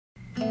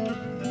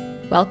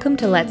Welcome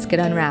to Let's Get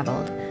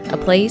Unraveled, a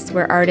place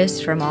where artists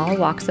from all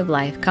walks of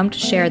life come to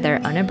share their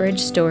unabridged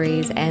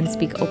stories and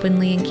speak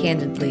openly and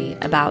candidly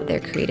about their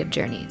creative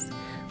journeys.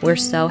 We're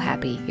so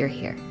happy you're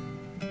here.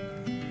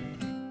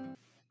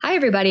 Hi,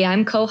 everybody.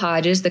 I'm Co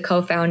Hodges, the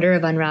co-founder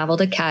of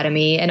Unraveled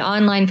Academy, an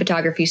online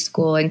photography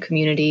school and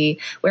community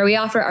where we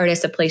offer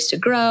artists a place to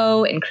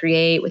grow and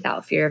create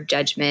without fear of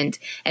judgment,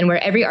 and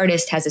where every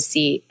artist has a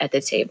seat at the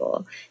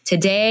table.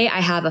 Today,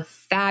 I have a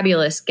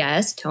fabulous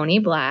guest, Toni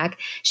Black.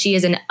 She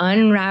is an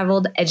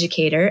unraveled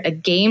educator, a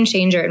game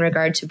changer in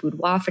regard to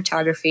boudoir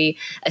photography,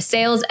 a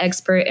sales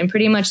expert, and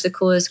pretty much the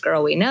coolest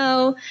girl we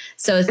know.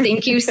 So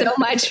thank you so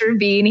much for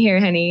being here,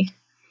 honey.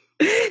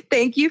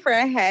 Thank you for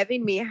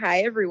having me. Hi,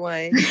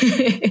 everyone.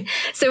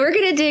 So we're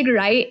going to dig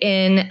right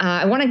in.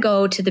 I want to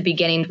go to the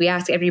beginning. We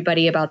ask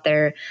everybody about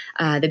the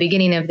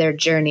beginning of their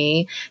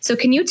journey. So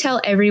can you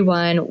tell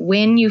everyone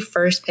when you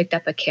first picked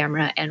up a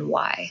camera and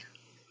why?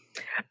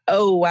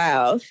 Oh,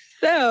 wow.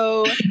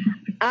 So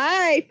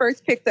I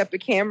first picked up a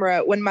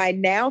camera when my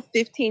now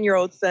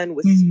 15-year-old son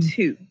was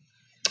 2.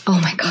 Oh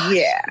my God.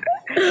 Yeah.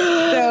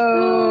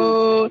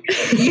 So,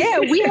 yeah,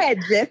 we had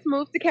just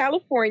moved to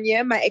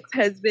California. My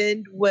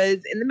ex-husband was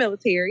in the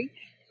military,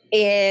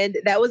 and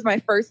that was my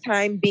first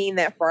time being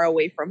that far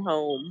away from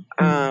home.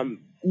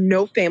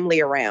 No family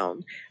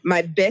around.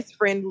 My best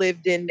friend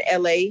lived in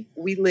LA.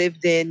 We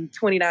lived in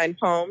 29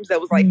 Palms.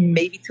 That was like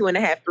maybe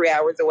 2.5, 3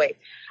 hours away.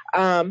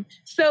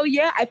 So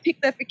yeah, I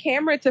picked up a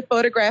camera to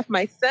photograph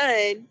my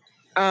son.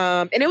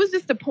 And it was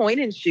just a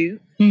point and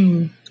shoot.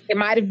 It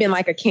might have been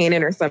like a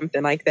Canon or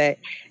something like that.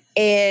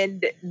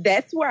 And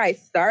that's where I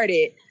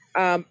started.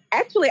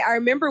 Actually, I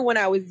remember when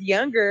I was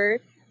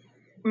younger,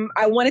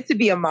 I wanted to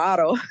be a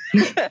model.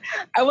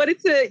 I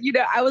wanted to,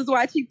 I was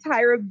watching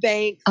Tyra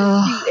Banks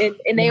and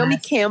Naomi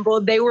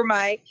Campbell. They were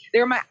my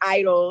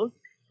idols.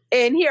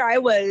 And here I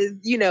was,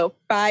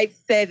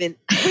 5'7",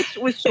 which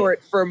was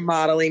short for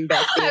modeling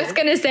back then. I was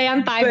going to say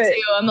I'm 5'2".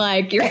 I'm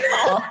like, you're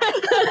tall.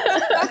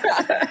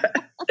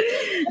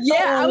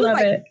 Yeah, I was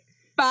like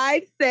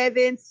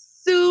 5'7",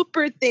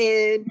 super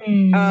thin,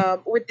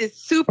 with this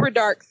super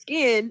dark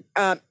skin.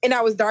 And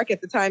I was dark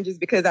at the time just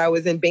because I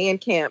was in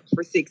band camp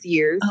for 6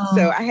 years.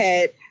 So I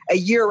had a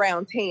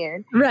year-round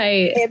tan.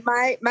 Right. And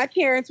my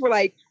parents were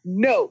like,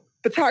 no,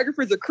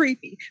 photographers are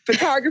creepy.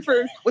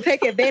 Photographers will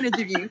take advantage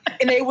of you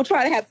and they will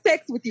try to have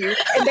sex with you.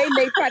 And they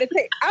may try to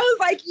take... I was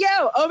like,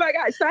 oh my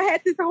gosh. So I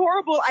had this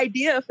horrible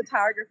idea of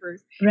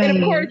photographers. Right. And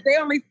of course,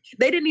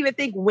 they didn't even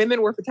think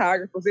women were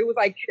photographers. It was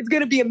like, it's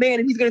going to be a man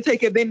and he's going to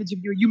take advantage of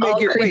you. You may all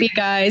get creepy raped.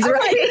 Guys,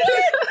 right?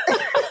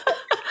 Like,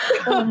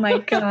 oh my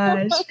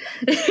gosh. So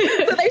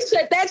they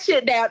shut that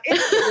shit down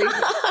instantly.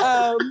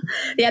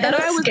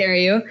 That'll scare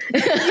you.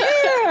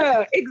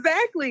 Yeah,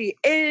 exactly.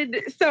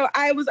 And so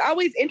I was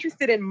always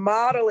interested in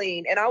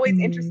modeling and always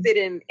interested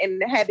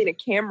in having a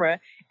camera.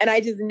 And I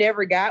just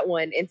never got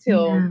one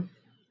until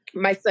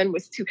my son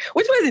was 2,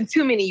 which wasn't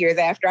too many years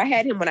after. I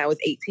had him when I was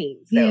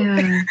 18. So.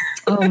 Yeah.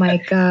 Oh my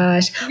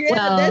gosh. Yeah,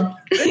 well,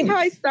 that's how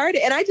I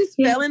started. And I just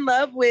fell in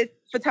love with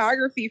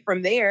photography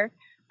from there.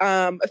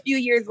 A few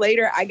years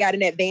later, I got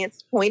an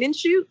advanced point and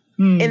shoot.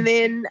 And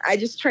then I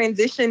just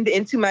transitioned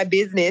into my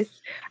business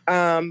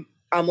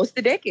almost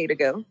a decade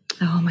ago.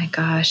 Oh my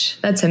gosh.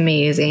 That's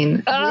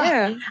amazing.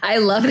 Yeah. I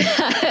love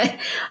that.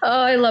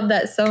 Oh, I love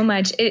that so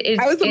much. I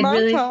was a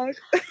montage.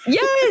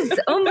 Yes.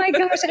 Oh my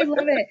gosh. I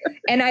love it.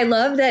 And I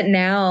love that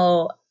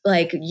now,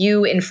 like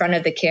you in front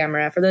of the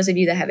camera, for those of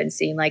you that haven't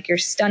seen, like you're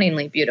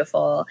stunningly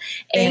beautiful.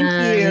 Thank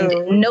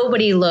you.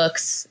 Nobody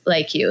looks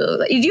like you.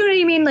 You know what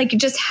I mean? Like you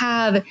just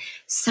have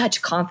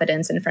such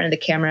confidence in front of the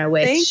camera,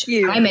 which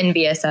I'm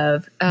envious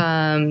of.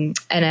 And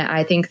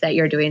I think that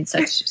you're doing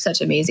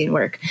such amazing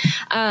work.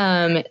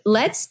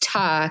 Let's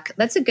talk.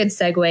 That's a good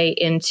segue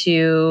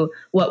into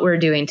what we're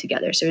doing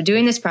together. So we're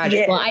doing this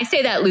project. Yeah. Well, I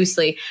say that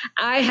loosely.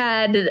 I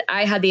had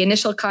the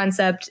initial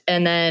concept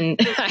and then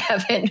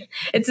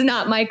it's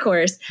not my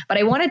course, but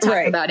I want to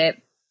talk about it.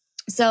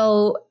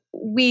 So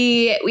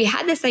we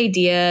had this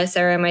idea,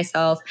 Sarah and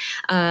myself,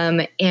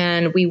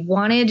 and we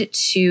wanted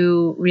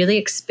to really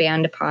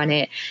expand upon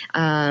it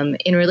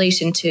in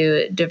relation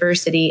to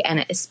diversity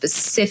and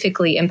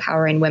specifically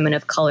empowering women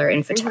of color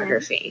in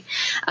photography.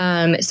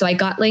 So I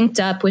got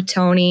linked up with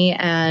Toni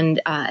and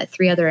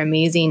 3 other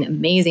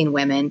amazing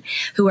women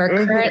who are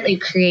currently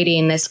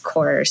creating this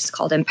course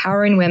called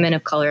Empowering Women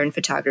of Color in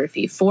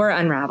Photography for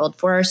Unraveled,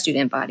 for our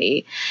student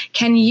body.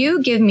 Can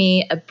you give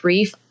me a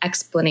brief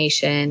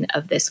explanation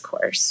of this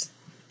course?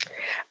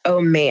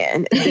 Oh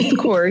man, this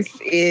course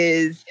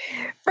is,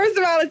 first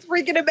of all, it's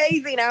freaking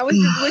amazing. I was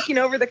just looking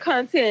over the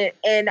content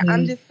and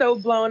I'm just so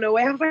blown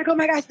away. I was like, oh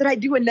my gosh, did I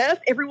do enough?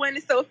 Everyone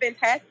is so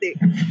fantastic.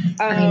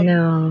 I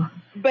know.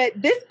 But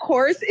this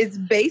course is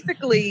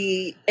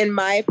basically, in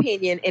my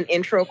opinion, an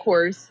intro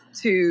course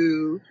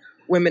to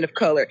women of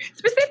color,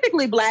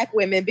 specifically Black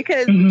women,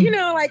 because,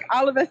 like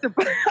all of us are,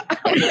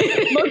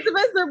 most of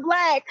us are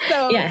Black.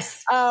 So,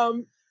 yes.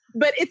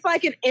 But it's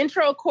like an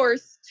intro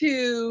course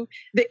to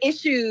the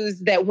issues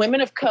that women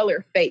of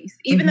color face,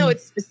 even though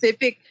it's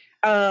specific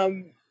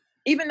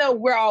even though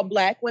we're all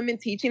Black women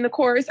teaching the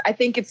course, I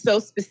think it's so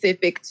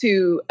specific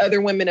to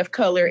other women of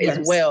color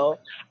as well.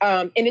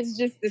 And it's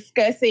just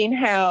discussing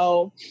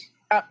how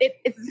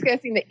it's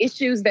discussing the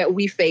issues that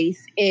we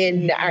face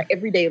in our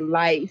everyday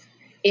life,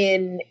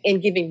 in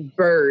giving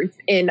birth,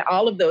 in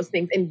all of those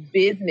things, in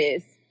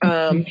business.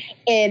 And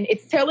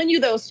it's telling you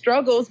those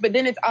struggles, but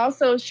then it's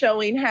also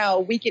showing how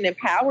we can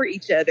empower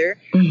each other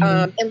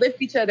and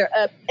lift each other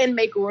up and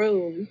make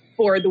room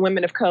for the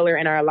women of color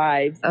in our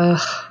lives.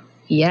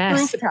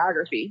 Yes. Through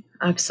photography.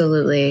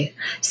 Absolutely.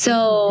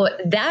 So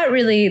that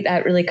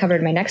really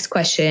covered my next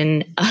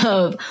question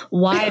of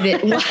why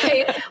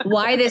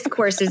this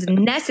course is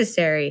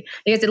necessary,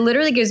 because it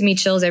literally gives me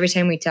chills every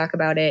time we talk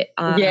about it.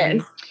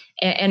 Yes.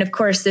 And of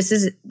course, this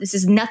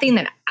is nothing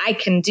that I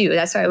can do.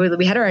 That's why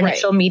we had our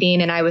initial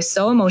meeting, and I was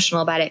so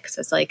emotional about it because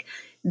it's like,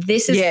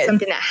 this is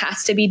something that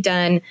has to be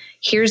done.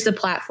 Here's the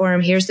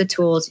platform. Here's the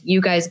tools. You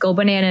guys go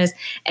bananas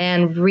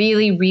and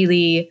really,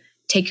 really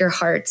take your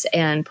hearts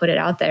and put it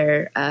out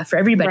there for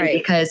everybody,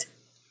 because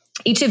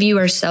each of you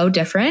are so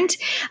different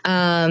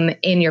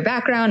in your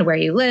background, where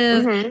you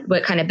live,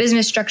 what kind of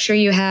business structure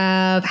you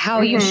have,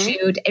 how you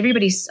shoot.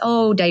 Everybody's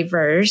so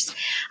diverse.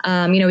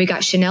 We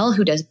got Chanel,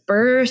 who does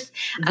birth.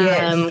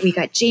 We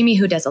got Jamie,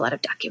 who does a lot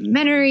of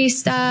documentary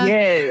stuff.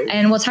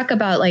 And we'll talk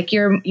about like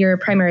your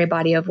primary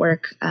body of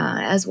work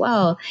as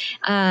well.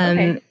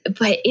 But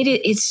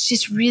it's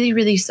just really,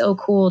 really so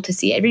cool to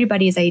see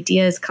everybody's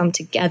ideas come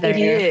together. It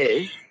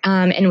is.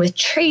 And with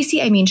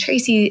Tracy,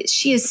 Tracy,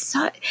 she's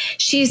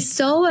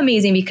so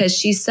amazing because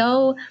she's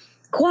so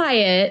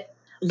quiet,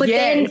 but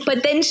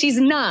then she's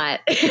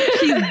not.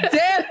 She's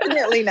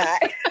definitely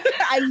not.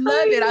 I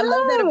love it. I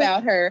love that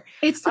about her.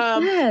 It's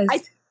the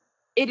best.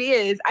 It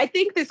is. I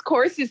think this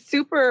course is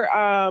super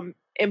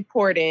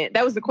important.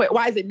 That was the question.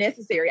 Why is it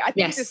necessary? I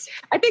think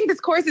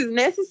this course is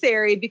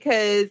necessary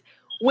because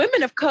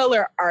women of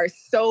color are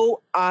so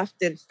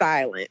often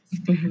silenced.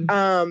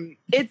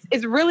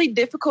 It's really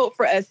difficult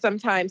for us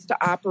sometimes to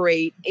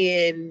operate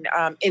in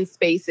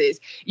spaces.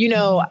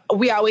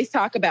 We always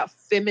talk about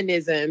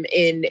feminism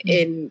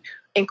in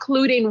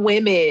including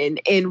women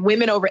and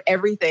women over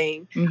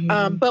everything.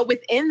 But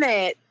within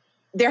that,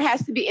 there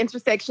has to be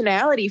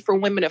intersectionality for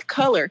women of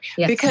color,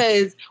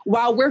 because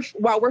while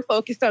we're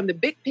focused on the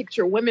big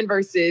picture, women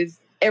versus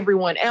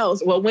everyone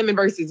else, women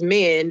versus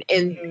men,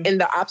 and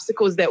the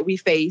obstacles that we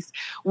face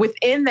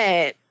within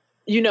that,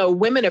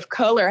 women of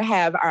color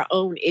have our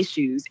own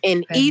issues,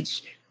 and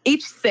each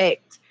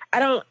sect, I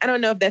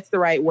don't know if that's the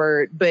right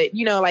word, but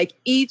like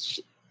each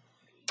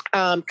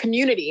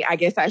community, I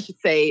guess I should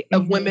say,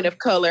 of women of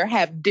color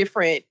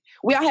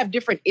we all have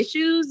different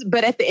issues,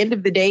 but at the end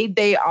of the day,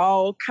 they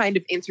all kind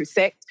of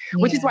intersect,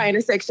 which is why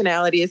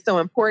intersectionality is so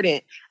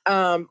important.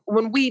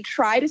 When we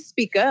try to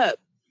speak up,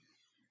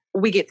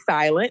 we get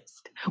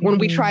silenced. When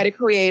we try to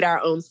create our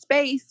own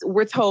space,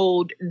 we're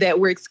told that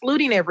we're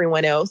excluding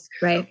everyone else,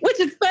 which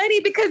is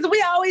funny because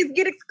we always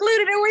get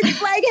excluded, and we're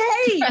just like,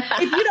 hey,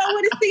 if you don't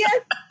want to see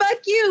us, fuck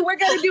you. We're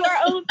going to do our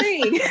own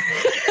thing.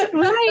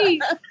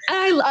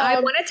 I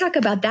want to talk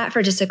about that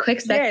for just a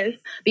quick second,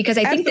 because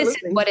I think this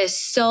is what is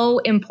so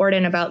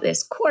important about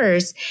this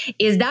course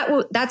is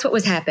that's what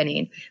was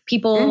happening.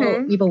 People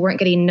weren't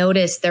getting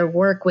noticed. Their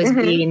work was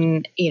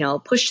being,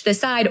 pushed to the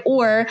side,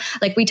 or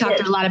like we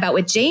talked a lot about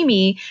with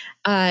Jamie,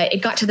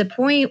 it got to the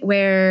point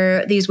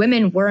where these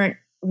women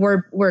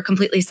were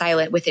completely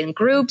silent within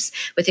groups,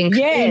 within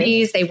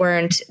communities. They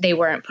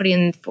weren't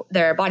putting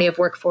their body of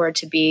work forward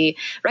to be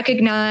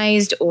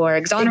recognized or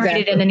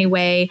exonerated in any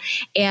way.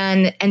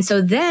 And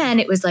so then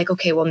it was like,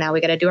 okay, well, now we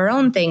got to do our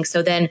own thing.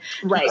 So then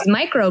these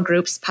micro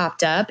groups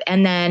popped up,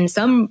 and then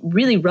some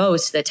really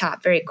rose to the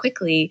top very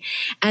quickly.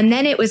 And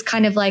then it was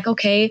kind of like,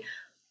 okay,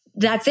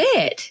 that's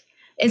it.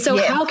 And so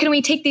how can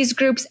we take these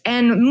groups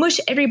and mush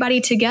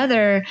everybody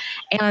together?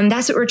 And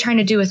that's what we're trying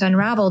to do with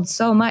Unraveled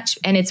so much.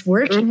 And it's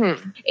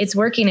working. It's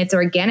working. It's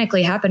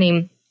organically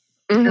happening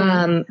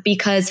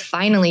because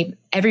finally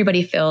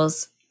everybody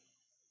feels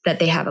that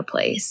they have a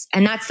place.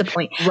 And that's the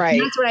point. And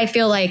that's what I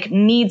feel like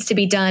needs to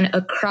be done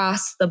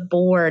across the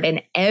board in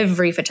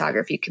every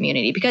photography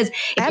community. Because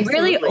if you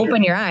really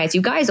open your eyes,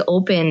 you guys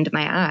opened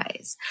my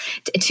eyes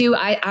to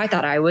I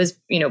thought I was,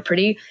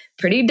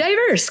 pretty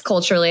diverse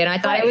culturally. And I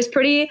thought I was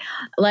pretty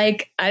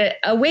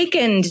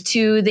awakened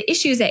to the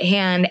issues at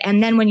hand.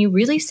 And then when you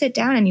really sit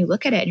down and you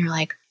look at it and you're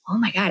like, oh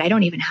my God, I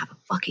don't even have a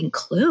fucking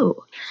clue.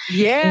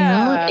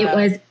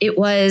 It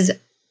was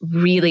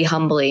really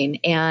humbling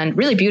and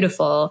really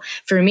beautiful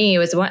for me. It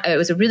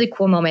was a really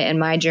cool moment in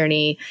my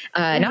journey,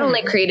 not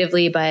only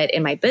creatively, but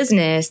in my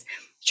business,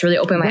 to really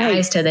open my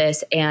eyes to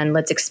this and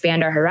let's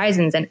expand our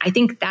horizons. And I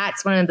think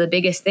that's one of the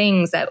biggest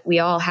things that we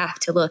all have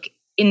to look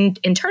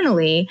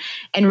internally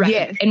and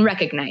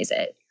recognize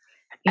it.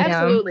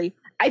 Absolutely.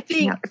 I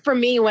think for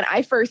me, when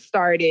I first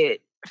started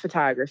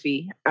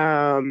photography,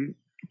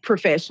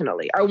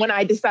 professionally, or when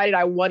I decided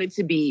I wanted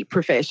to be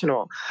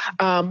professional,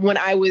 when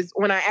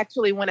I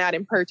actually went out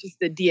and purchased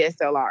the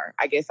DSLR,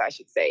 I guess I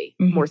should say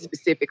more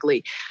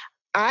specifically,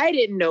 I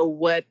didn't know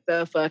what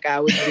the fuck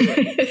I was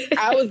doing.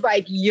 I was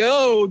like,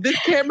 yo, this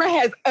camera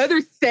has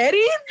other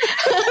settings?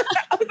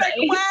 I was like,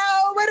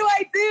 wow, what do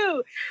I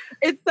do?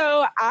 And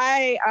so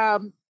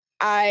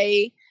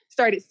I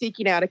started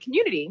seeking out a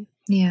community.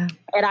 Yeah.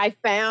 And I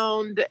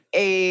found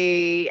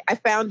an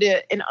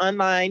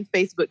online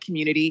Facebook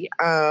community.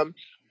 And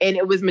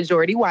it was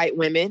majority white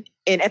women.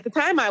 And at the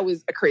time I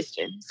was a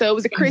Christian. So it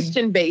was a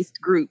Christian-based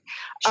group.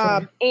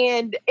 Sure.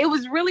 And it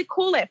was really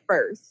cool at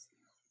first.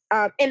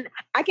 And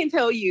I can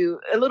tell you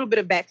a little bit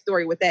of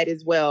backstory with that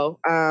as well.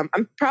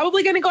 I'm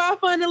probably going to go off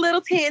on a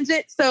little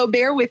tangent, so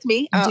bear with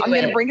me. I'm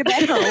going to bring it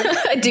back home.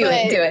 Do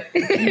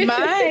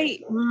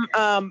it.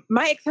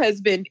 My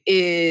ex-husband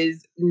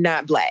is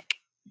not Black.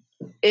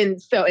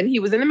 And he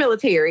was in the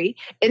military.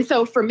 And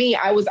so for me,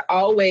 I was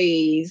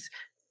always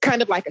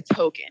kind of like a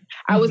token.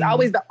 I was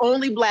always the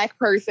only Black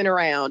person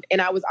around.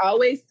 And I was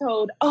always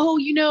told, oh,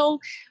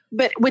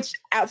 but which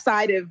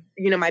outside of,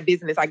 my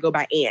business, I go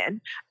by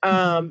Ann.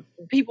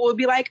 People would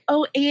be like,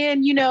 oh,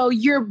 Ann,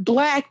 you're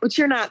Black, but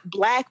you're not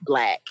Black.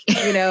 Like,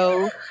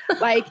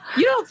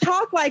 you don't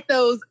talk like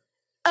those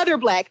other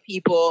Black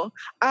people.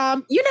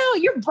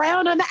 You're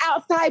brown on the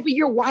outside, but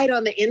you're white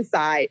on the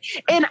inside.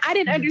 And I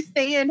didn't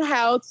understand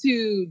how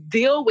to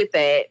deal with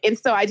that. And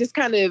so I just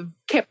kind of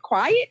kept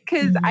quiet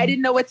because I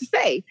didn't know what to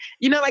say.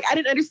 I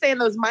didn't understand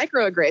those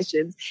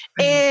microaggressions.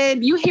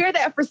 And you hear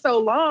that for so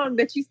long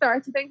that you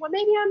start to think, well,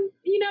 maybe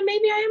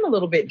I am a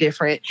little bit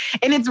different.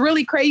 And it's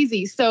really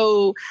crazy.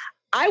 So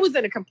I was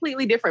in a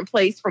completely different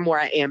place from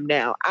where I am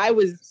now. I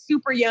was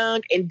super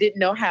young and didn't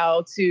know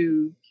how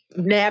to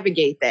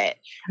navigate that,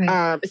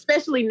 right.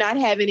 Especially not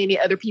having any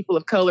other people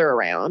of color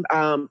around.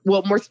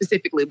 Well, more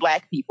specifically,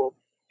 Black people,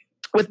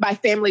 with my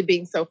family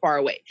being so far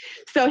away.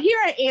 So here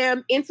I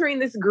am entering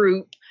this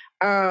group,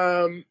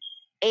 and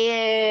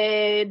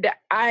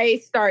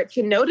I start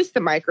to notice the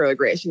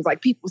microaggressions,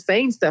 like people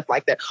saying stuff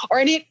like that.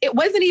 And it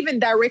wasn't even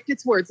directed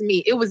towards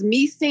me. It was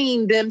me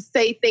seeing them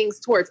say things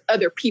towards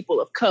other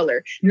people of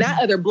color,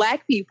 not other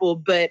Black people,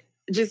 but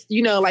just,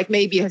 like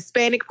maybe a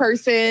Hispanic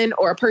person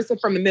or a person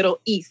from the Middle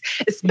East,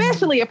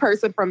 especially a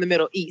person from the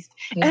Middle East.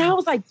 Yeah. And I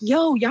was like,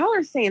 yo, y'all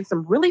are saying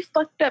some really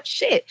fucked up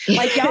shit.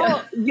 Like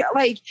y'all,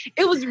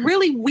 it was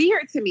really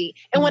weird to me.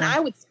 And when I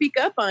would speak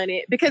up on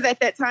it, because at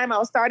that time I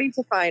was starting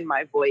to find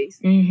my voice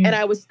and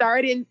I was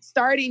starting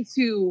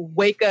to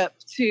wake up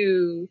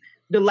to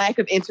the lack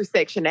of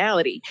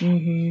intersectionality.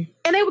 And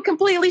they would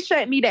completely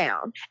shut me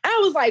down. I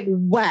was like,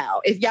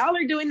 wow, if y'all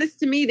are doing this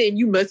to me, then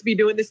you must be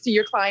doing this to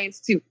your clients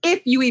too,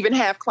 if you even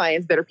have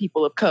clients that are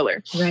people of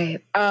color. Right.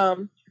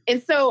 And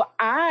so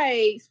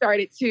I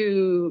started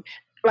to,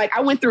 I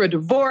went through a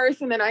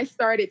divorce, and then I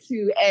started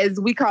to, as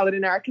we call it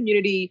in our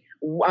community,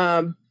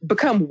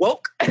 become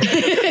woke.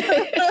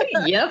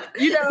 Yep.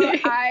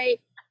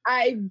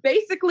 I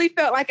basically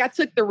felt like I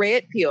took the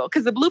red pill,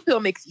 because the blue pill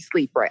makes you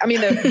sleep, right? I mean,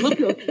 the blue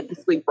pill makes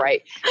you sleep,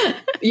 right?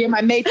 Yeah,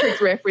 my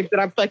Matrix reference that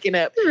I'm fucking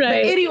up.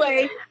 Right. But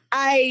anyway,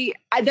 I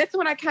that's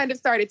when I kind of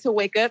started to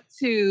wake up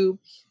to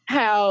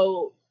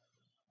how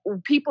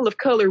people of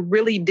color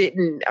really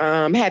didn't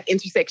have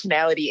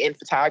intersectionality in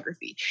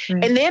photography.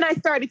 Right. And then I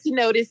started to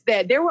notice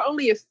that there were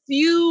only a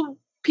few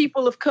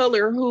people of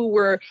color who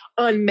were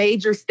on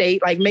major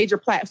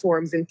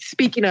platforms and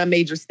speaking on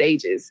major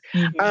stages.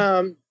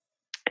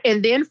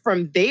 And then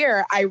from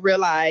there, I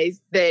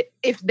realized that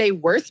if they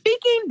were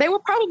speaking, they were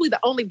probably the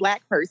only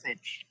Black person.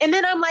 And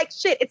then I'm like,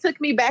 shit, it took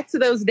me back to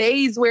those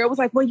days where it was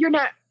like, well, you're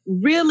not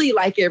really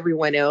like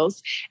everyone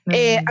else.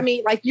 And I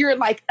mean, you're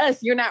like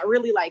us, you're not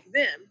really like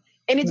them.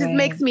 And it just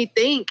makes me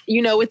think,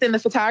 within the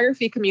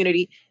photography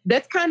community,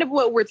 that's kind of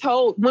what we're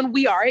told when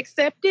we are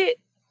accepted.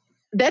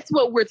 That's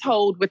what we're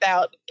told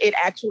without it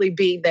actually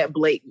being that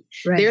blatant.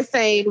 Right. They're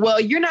saying, well,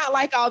 you're not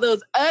like all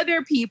those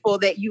other people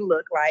that you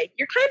look like.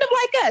 You're kind of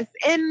like us.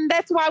 And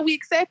that's why we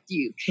accept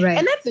you. Right.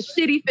 And that's a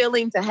shitty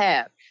feeling to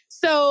have.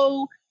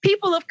 So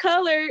people of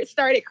color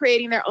started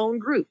creating their own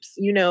groups.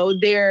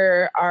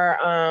 There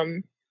are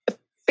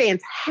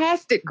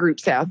fantastic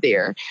groups out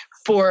there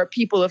for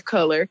people of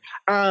color.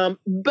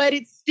 But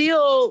it's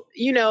still,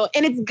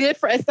 and it's good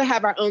for us to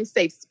have our own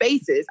safe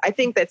spaces. I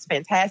think that's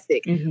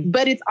fantastic.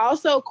 But it's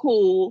also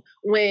cool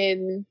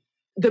when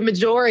the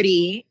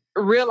majority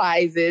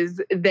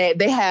realizes that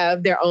they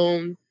have their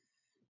own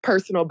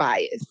personal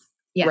bias,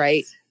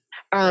 right?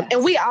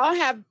 And we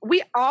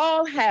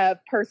all have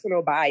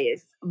personal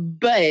bias,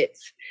 but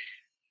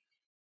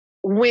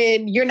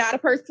when you're not a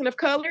person of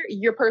color,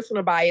 your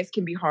personal bias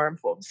can be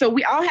harmful. So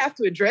we all have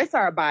to address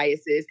our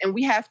biases, and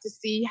we have to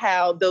see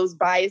how those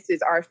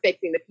biases are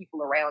affecting the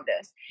people around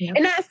us. Yep.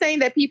 And not saying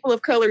that people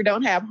of color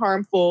don't have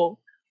harmful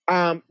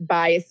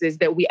biases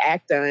that we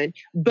act on,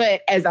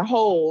 but as a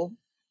whole,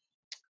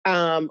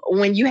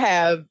 when you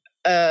have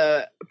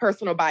a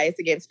personal bias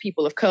against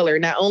people of color,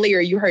 not only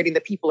are you hurting the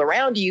people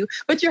around you,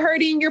 but you're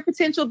hurting your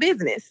potential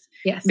business.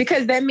 Yes.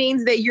 Because that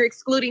means that you're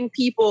excluding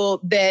people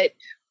that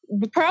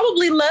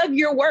probably love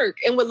your work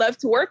and would love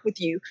to work with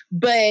you.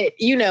 But,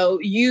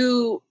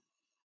 you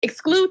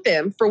exclude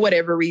them for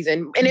whatever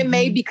reason. And it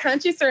may be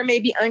conscious or it may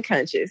be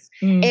unconscious.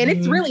 And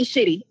it's really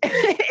shitty.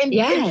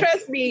 and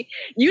trust me,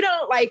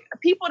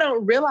 people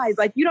don't realize,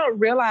 you don't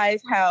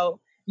realize how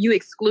you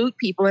exclude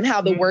people and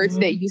how the words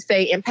that you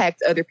say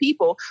impact other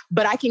people.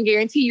 But I can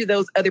guarantee you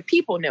those other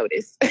people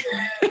notice.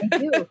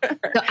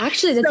 So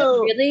actually, that's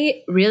a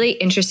really, really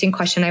interesting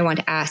question I want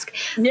to ask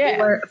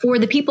for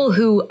the people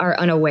who are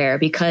unaware,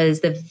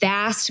 because the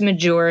vast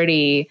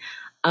majority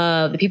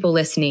of the people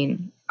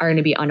listening are going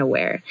to be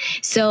unaware.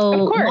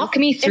 So walk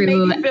me through.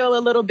 It makes me feel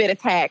a little bit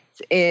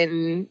attacked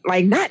and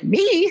not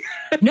me.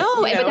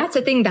 No, but that's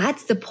the thing.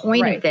 That's the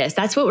point of this.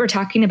 That's what we're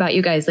talking about,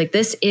 you guys.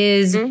 This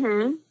is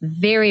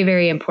very,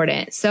 very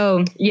important.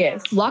 So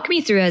walk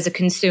me through as a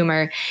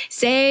consumer.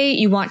 Say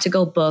you want to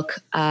go book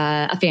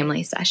a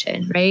family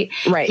session, right?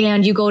 Right.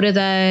 And you go to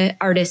the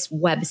artist's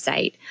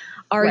website.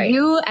 Are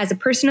you, as a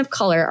person of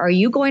color, are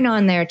you going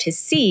on there to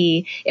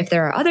see if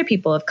there are other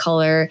people of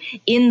color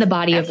in the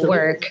body of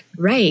work?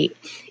 Right.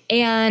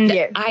 And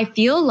I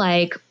feel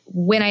like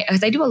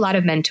because I do a lot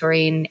of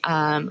mentoring,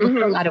 look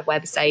at a lot of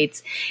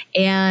websites,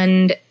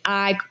 and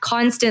I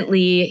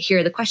constantly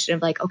hear the question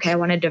of okay, I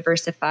want to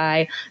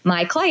diversify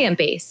my client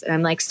base. And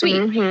I'm like,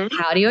 sweet.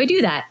 How do I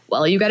do that?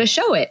 Well, you got to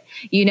show it,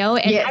 and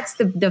that's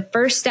the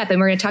first step. And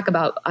we're going to talk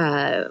about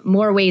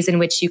more ways in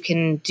which you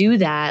can do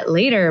that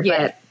later.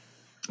 But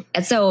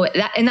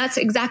and that's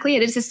exactly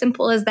it. It's as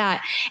simple as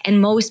that.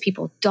 And most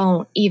people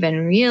don't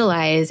even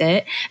realize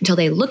it until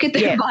they look at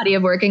their body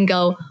of work and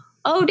go,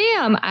 oh,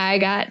 damn, I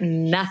got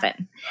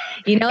nothing.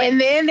 And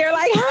then they're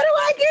like, how do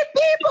I get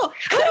people?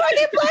 How do I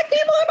get Black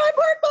people in my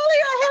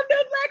portfolio? I have no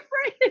Black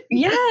friends.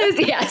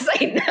 Yes,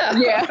 I know.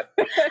 Yeah.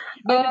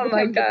 Oh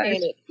my gosh.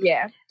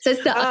 Yeah. So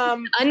it's the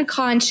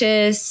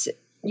unconscious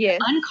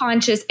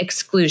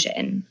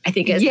exclusion, I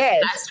think, is the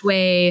best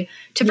way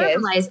to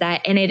verbalize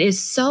that. And it is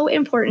so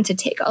important to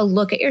take a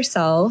look at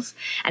yourself.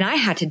 And I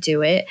had to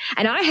do it.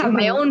 And I have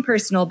my own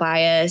personal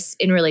bias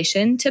in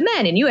relation to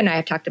men. And you and I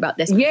have talked about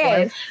this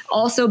before.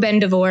 Also been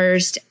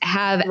divorced,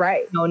 have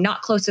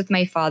not close with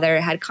my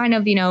father, had kind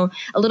of,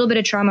 a little bit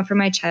of trauma from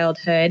my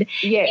childhood.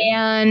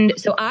 And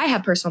so I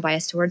have personal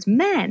bias towards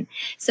men.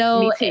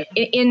 So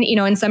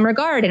in some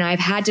regard, and I've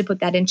had to put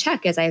that in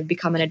check as I've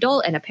become an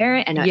adult and a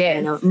parent and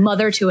a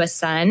mother to a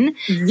son.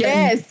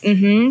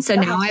 So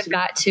now I've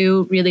got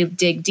to really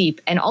dig deep.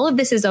 And all of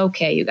this is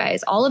okay, you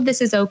guys. All of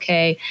this is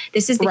okay.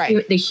 This is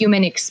the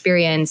human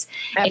experience.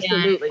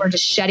 Absolutely. And we're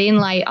just shedding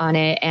light on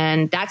it.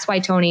 And that's why,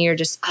 Toni, you're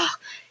just,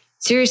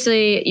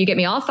 seriously, you get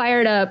me all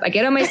fired up. I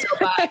get on my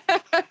soapbox.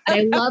 And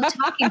I love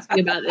talking to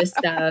you about this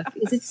stuff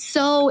because it's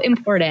so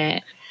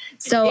important.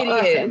 So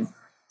it is.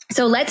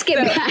 So let's get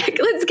back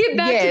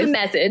to the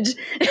message.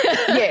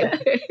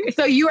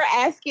 So you were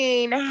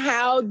asking,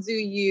 how do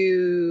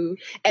you,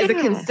 as a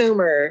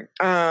consumer,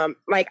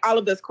 all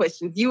of those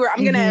questions,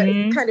 I'm going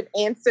to kind of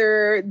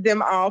answer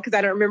them all because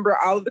I don't remember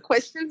all of the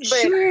questions,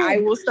 but I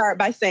will start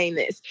by saying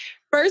this.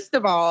 First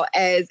of all,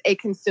 as a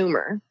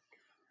consumer,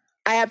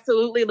 I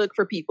absolutely look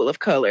for people of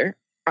color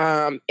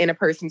in a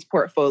person's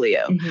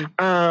portfolio.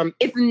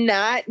 It's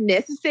not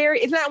necessary.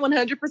 It's not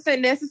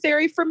 100%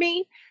 necessary for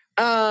me.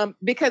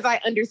 Because I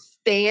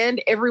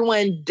understand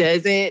everyone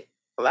doesn't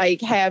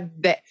have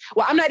that.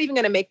 Well, I'm not even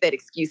going to make that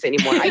excuse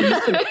anymore. I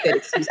used to make that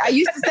excuse. I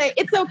used to say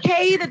it's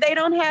okay that they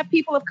don't have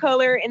people of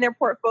color in their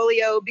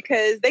portfolio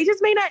because they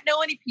just may not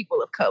know any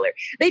people of color.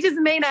 They just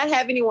may not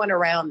have anyone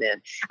around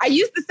them. I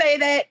used to say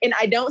that, and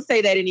I don't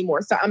say that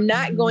anymore. So I'm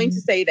not going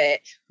to say that,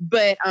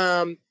 but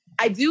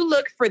I do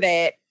look for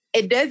that.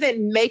 It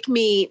doesn't make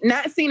me,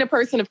 not seeing a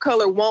person of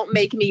color won't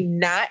make me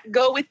not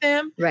go with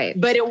them. Right.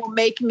 But it will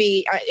make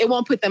me, it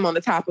won't put them on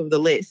the top of the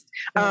list.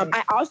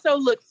 I also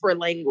look for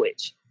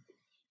language.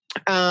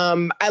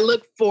 I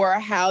look for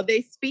how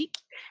they speak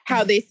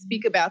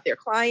about their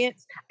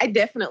clients. I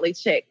definitely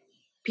check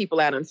people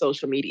out on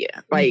social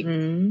media. There's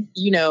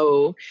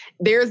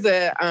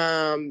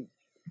a,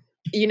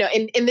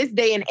 in this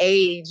day and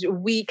age,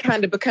 we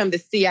kind of become the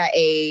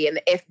CIA and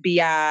the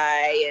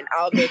FBI and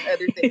all those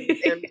other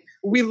things. And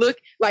we look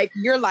like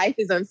your life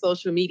is on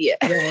social media.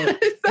 Right.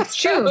 That's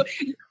true.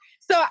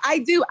 So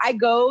I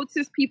go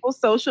to people's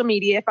social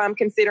media if I'm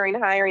considering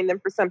hiring them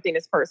for something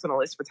as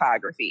personal as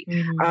photography,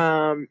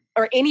 or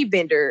any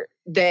vendor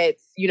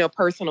that's,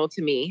 personal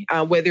to me,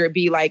 whether it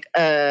be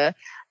a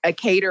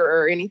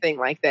caterer or anything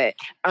like that,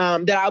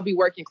 that I'll be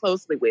working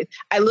closely with.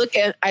 I look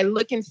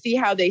and see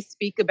how they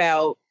speak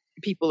about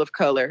people of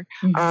color,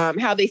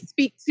 how they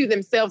speak to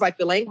themselves,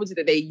 the language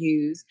that they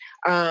use.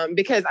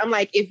 Because I'm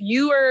like, if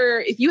you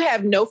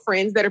have no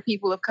friends that are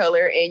people of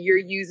color and you're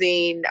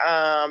using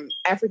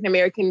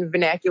African-American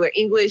vernacular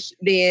English,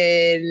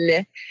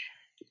 then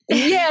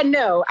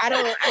no, I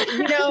don't,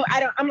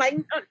 I'm like,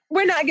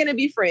 we're not going to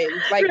be friends.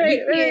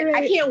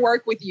 I can't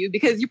work with you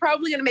because you're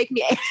probably going to make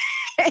me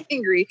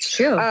angry.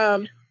 True.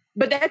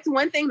 But that's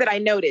one thing that I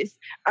noticed.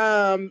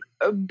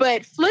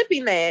 But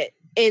flipping that,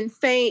 and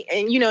saying,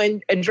 and, you know,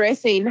 and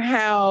addressing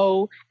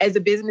how, as a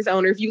business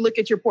owner, if you look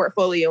at your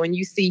portfolio and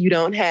you see you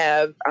don't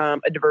have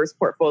a diverse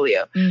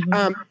portfolio.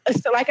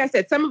 So like I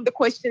said, some of the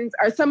questions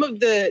are some of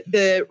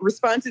the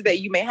responses that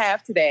you may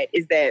have to that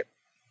is that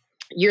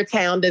your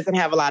town doesn't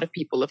have a lot of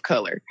people of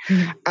color,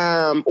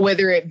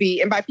 whether it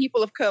be, and by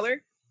people of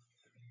color,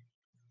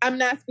 I'm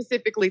not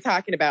specifically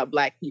talking about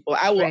Black people.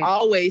 I will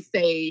always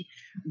say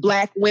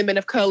Black women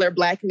of color,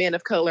 Black men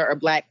of color, or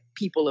Black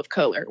people of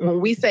color. When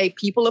we say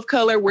people of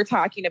color, we're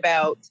talking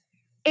about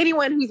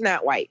anyone who's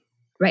not white.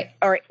 Right.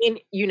 Or in,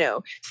 you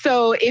know,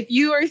 so if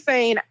you are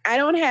saying,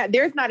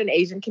 there's not an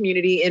Asian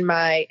community in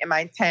my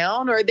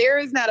town, or there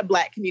is not a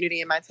Black community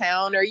in my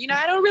town, or, you know,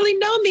 I don't really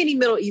know many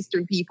Middle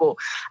Eastern people.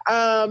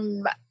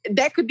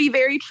 That could be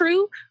very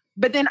true.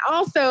 But then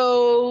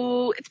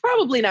also, it's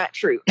probably not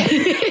true.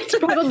 It's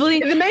probably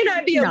it may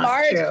not be a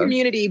large true.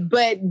 community,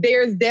 but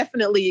there's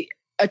definitely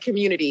a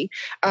community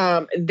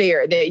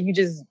there that you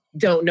just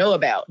don't know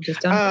about.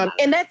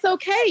 And that's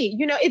okay.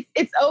 You know,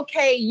 it's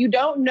okay. You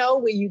don't know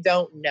what you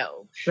don't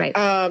know. Right.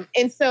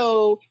 And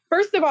so,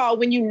 first of all,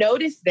 when you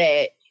notice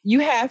that, you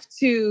have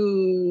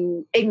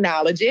to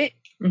acknowledge it.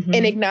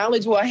 And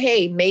acknowledge, well,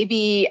 hey,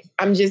 maybe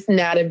I'm just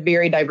not a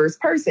very diverse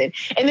person.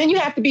 And then you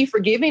have to be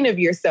forgiving of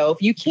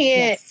yourself. You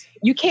can't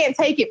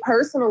take it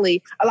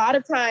personally. A lot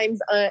of times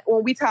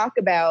when we talk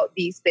about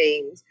these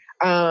things,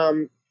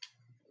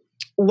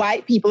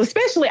 white people,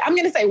 especially, I'm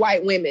going to say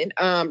white women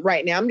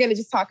right now. I'm going to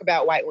just talk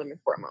about white women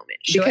for a moment,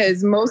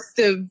 because most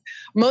of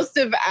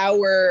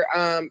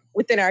our,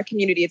 within our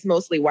community, it's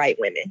mostly white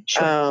women.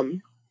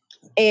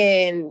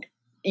 And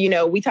you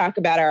know, we talk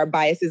about our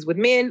biases with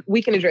men.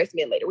 We can address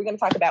men later. We're going to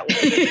talk about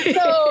women.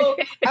 So,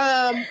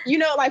 you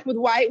know, like with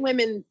white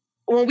women,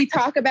 when we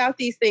talk about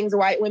these things,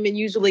 white women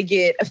usually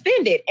get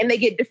offended and they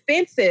get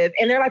defensive.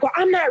 And they're like, well,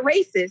 I'm not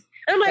racist.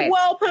 And I'm like,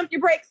 well, pump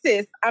your brakes,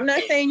 sis. I'm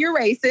not saying you're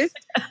racist.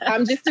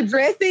 I'm just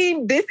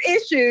addressing this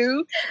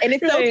issue. And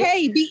it's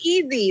okay. Be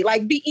easy.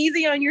 Like, be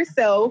easy on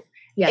yourself.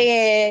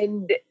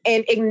 And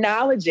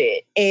acknowledge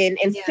it and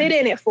sit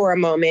in it for a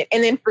moment,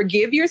 and then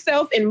forgive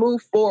yourself and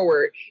move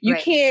forward. You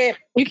can't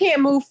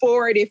move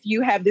forward if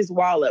you have this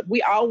wall up.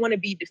 We all want to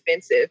be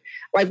defensive.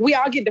 Like, we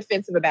all get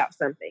defensive about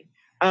something.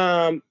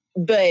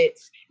 But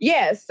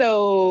yeah,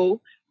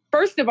 so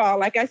first of all,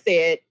 like I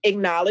said,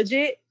 acknowledge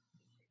it.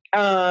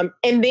 And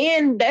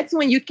then that's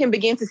when you can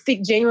begin to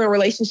seek genuine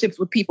relationships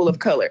with people of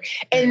color.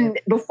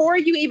 And before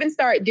you even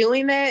start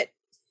doing that,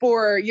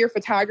 for your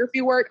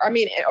photography work,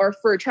 or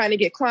for trying to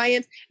get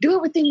clients, do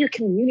it within your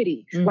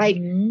community. Like,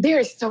 there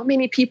are so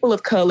many people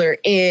of color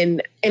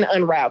in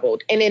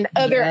Unraveled and in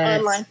other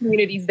online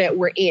communities that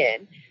we're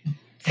in.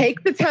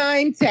 Take the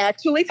time to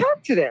actually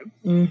talk to them.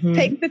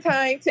 Take the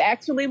time to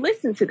actually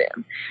listen to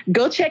them.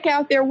 Go check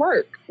out their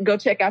work. Go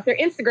check out their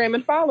Instagram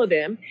and follow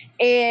them.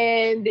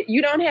 And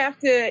you don't have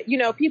to, you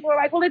know, people are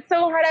like, well, it's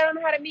so hard. I don't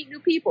know how to meet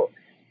new people.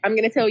 I'm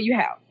going to tell you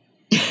how.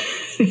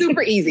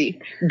 Super easy.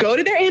 Go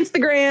to their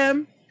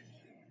Instagram.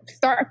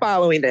 Start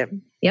following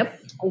them. When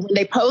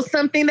they post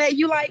something that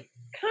you like,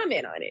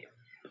 comment on it.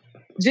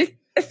 Just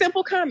a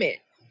simple comment.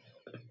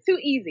 Too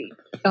easy.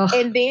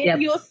 And then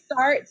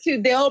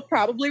they'll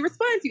probably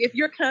respond to you. If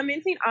you're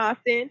commenting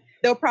often,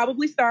 they'll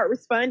probably start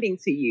responding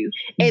to you.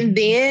 And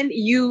then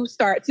you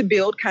start to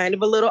build kind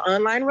of a little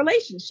online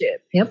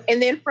relationship.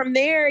 And then from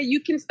there,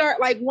 you can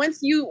start, like, once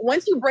you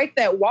break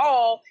that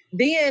wall,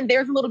 then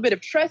there's a little bit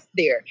of trust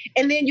there.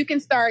 And then you can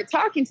start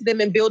talking to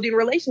them and building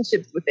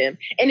relationships with them.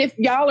 And if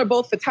y'all are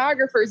both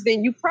photographers,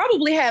 then you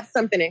probably have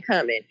something in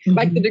common.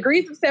 Like, the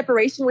degrees of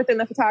separation within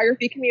the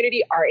photography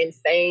community are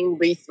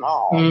insanely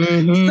small.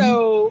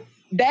 So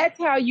that's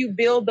how you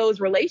build those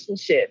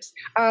relationships.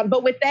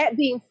 But with that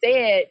being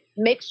said,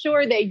 make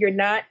sure that you're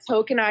not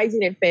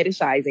tokenizing and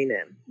fetishizing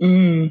them.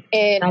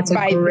 And that's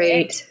a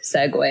great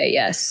segue.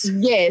 Yes.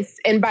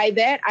 And by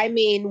that, I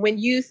mean, when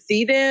you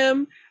see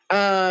them,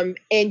 and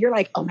you're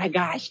like, oh my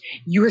gosh,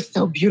 you are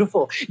so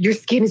beautiful. Your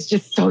skin is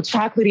just so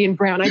chocolatey and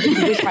brown. I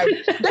just wish don't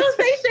say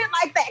shit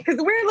like that,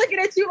 because we're looking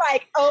at you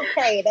like,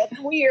 okay, that's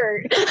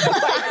weird.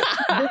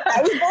 I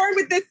was born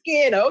with this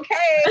skin,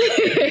 okay?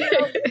 You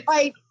know,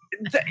 like,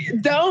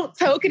 don't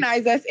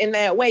tokenize us in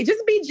that way.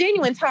 Just be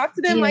genuine. Talk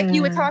to them like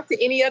you would talk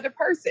to any other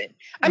person.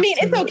 I mean,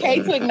 it's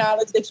okay to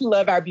acknowledge that you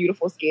love our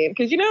beautiful skin,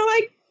 because, you know,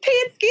 like,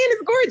 tan skin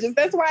is gorgeous.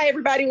 That's why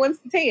everybody wants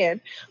to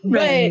tan.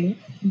 But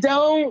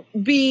don't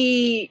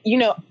be, you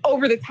know,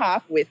 over the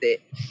top with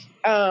it.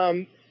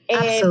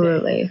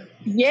 Absolutely.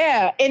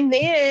 Yeah. And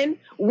then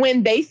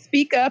when they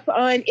speak up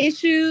on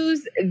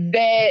issues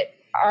that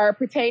are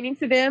pertaining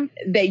to them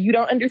that you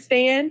don't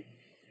understand,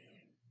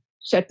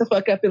 shut the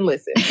fuck up and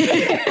listen.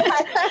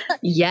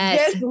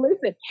 Just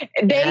listen.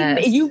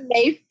 You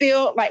may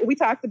feel like we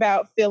talked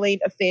about feeling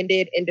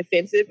offended and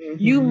defensive.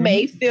 You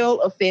may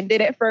feel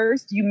offended at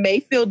first. You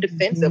may feel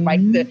defensive,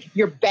 like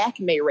your back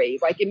may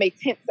raise, like it may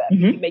tense up.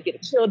 You may get a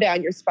chill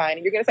down your spine,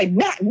 and you're going to say,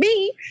 "Not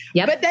me,"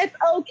 but that's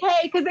okay,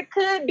 because it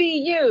could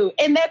be you,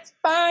 and that's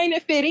fine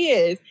if it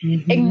is.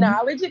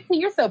 Acknowledge it to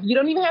yourself. You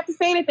don't even have to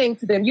say anything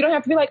to them. You don't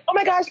have to be like, "Oh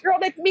my gosh, girl,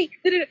 that's me."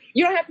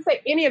 You don't have to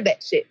say any of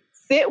that shit.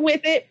 sit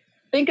with it,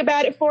 think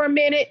about it for a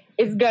minute.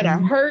 It's going to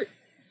hurt.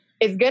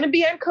 It's going to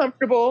be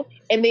uncomfortable.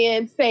 And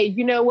then say,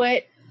 you know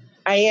what?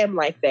 I am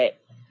like that.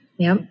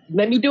 Yep.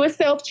 Let me do a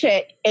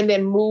self-check and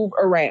then move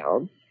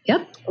around.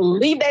 Yep.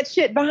 Leave that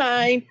shit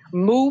behind,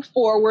 move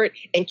forward,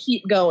 and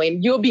keep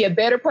going. You'll be a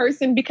better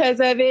person because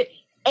of it.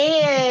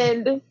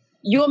 And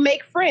you'll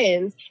make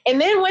friends.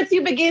 And then once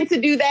you begin to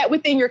do that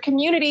within your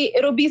community,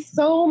 it'll be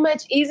so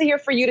much easier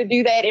for you to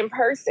do that in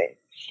person.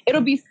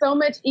 It'll be so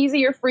much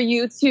easier for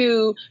you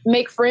to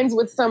make friends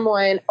with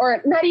someone,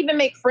 or not even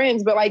make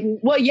friends, but like,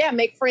 well, yeah,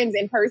 make friends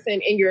in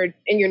person in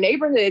your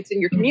neighborhoods,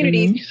 in your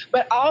communities,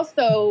 but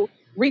also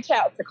reach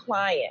out to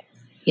clients.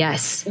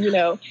 Yes. You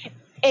know,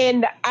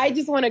 and I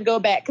just want to go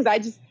back because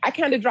I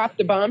kind of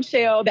dropped a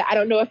bombshell that I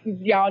don't know if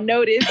y'all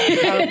noticed,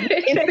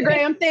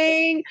 Instagram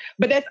thing,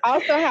 but that's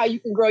also how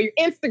you can grow your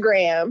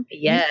Instagram.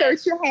 Yes. You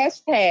search your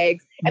hashtags.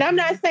 And I'm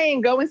not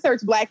saying go and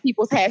search Black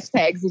people's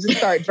hashtags and just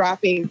start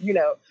dropping, you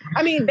know,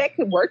 I mean, that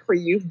could work for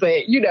you,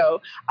 but you know,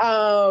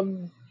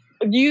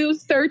 you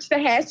search the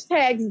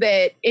hashtags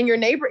that in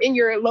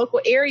your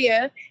local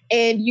area,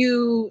 and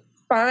you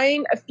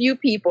find a few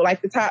people,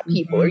 like the top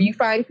people, or you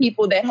find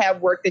people that have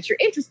work that you're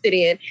interested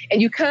in,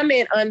 and you come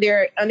in on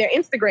their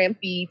Instagram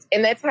feeds,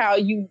 and that's how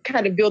you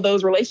kind of build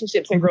those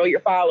relationships and grow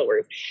your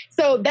followers.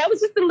 So that was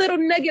just a little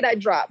nugget I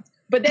dropped,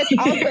 but that's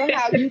also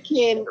how you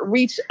can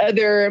reach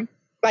other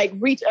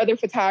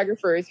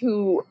photographers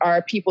who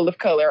are people of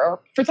color, or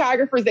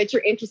photographers that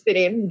you're interested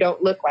in who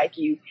don't look like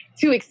you,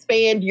 to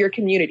expand your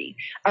community.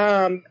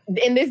 In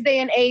this day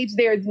and age,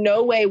 there's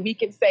no way we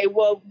can say,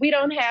 well, we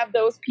don't have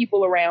those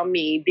people around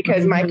me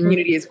because my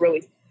community is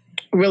really,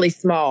 really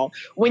small.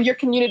 When your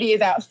community is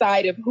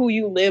outside of who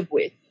you live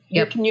with,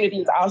 your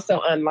community is also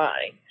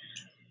online.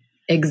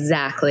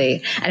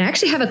 Exactly. And I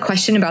actually have a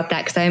question about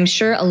that, because I'm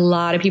sure a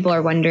lot of people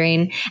are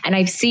wondering, and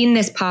I've seen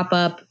this pop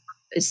up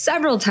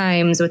several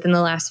times within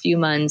the last few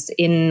months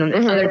in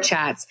other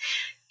chats.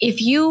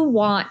 If you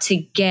want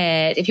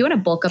to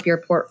bulk up your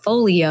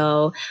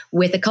portfolio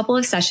with a couple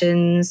of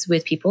sessions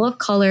with people of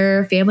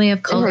color, family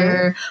of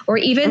color, or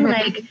even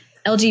like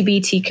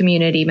LGBT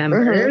community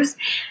members,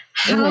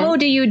 how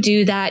do you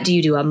do that? Do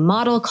you do a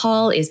model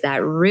call? Is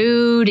that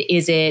rude?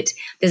 Does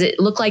it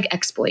look like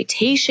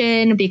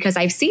exploitation? Because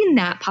I've seen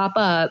that pop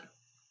up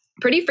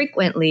pretty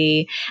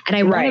frequently. And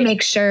I want to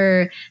make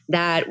sure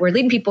that we're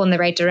leading people in the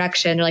right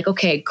direction. Like,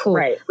 okay, cool.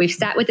 Right. We've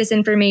sat with this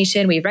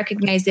information. We've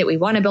recognized it. We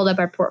want to build up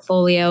our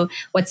portfolio.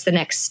 What's the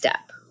next step?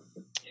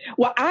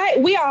 Well,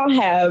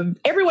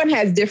 everyone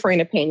has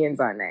different opinions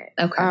on that.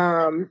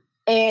 Okay.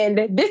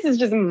 And this is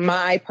just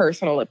my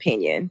personal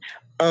opinion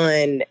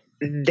on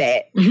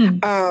that.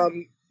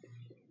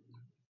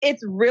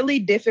 It's really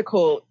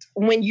difficult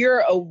when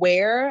you're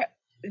aware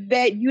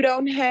that you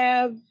don't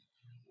have,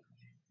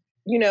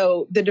 you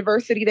know, the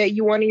diversity that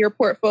you want in your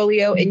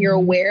portfolio, and you're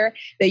aware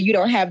that you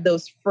don't have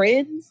those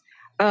friends.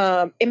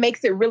 It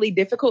makes it really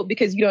difficult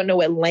because you don't know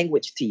what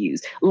language to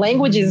use.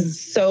 Language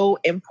is so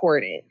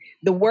important.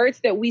 The words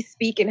that we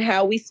speak and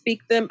how we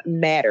speak them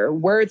matter.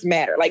 Words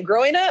matter. Like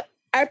growing up,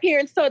 our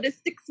parents told us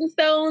sticks and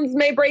stones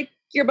may break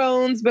your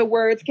bones, but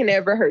words can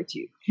never hurt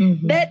you.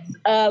 That's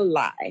a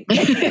lie.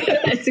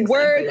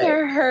 Words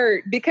are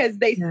hurt because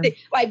they stick.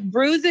 Like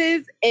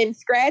bruises and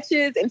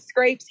scratches and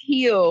scrapes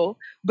heal,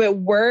 but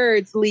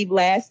words leave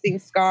lasting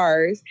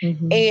scars.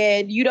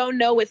 And you don't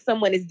know what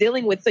someone is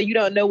dealing with, so you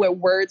don't know what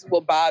words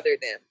will bother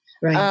them.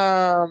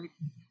 Right.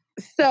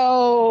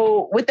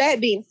 So with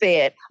that being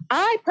said,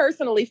 I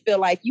personally feel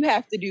like you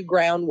have to do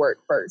groundwork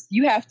first.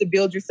 You have to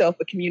build yourself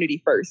a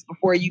community first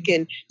before you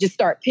can just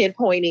start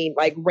pinpointing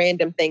like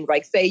random things.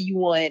 Like say you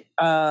want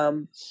a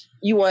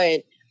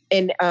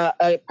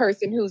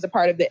person who's a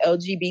part of the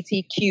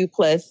LGBTQ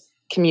plus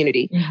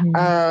community.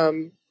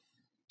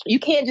 You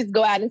can't just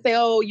go out and say,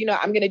 oh, you know,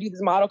 I'm going to do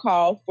this model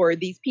call for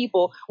these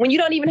people when you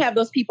don't even have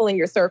those people in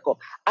your circle.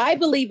 I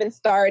believe in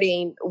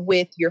starting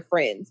with your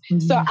friends.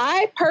 So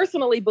I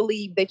personally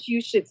believe that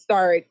you should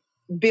start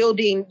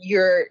building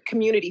your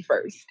community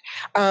first,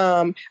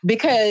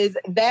 because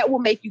that will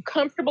make you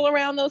comfortable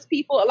around those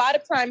people. A lot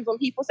of times when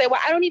people say,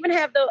 well, I don't even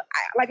have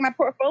my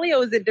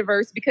portfolio isn't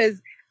diverse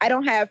because I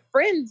don't have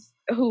friends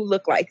who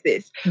look like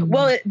this.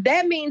 Well,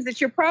 that means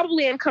that you're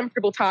probably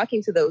uncomfortable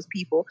talking to those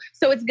people.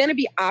 So it's going to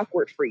be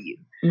awkward for you.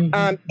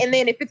 And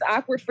then if it's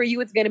awkward for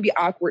you, it's going to be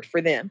awkward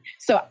for them.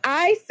 So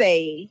I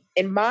say,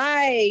 in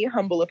my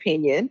humble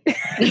opinion,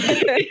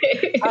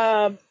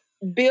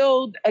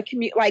 build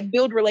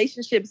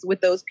relationships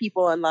with those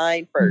people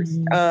online first.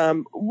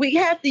 We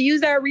have to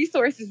use our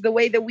resources the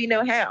way that we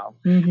know how.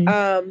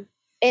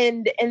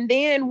 And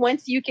then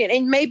once you can,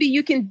 and maybe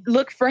you can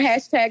look for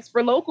hashtags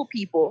for local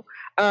people,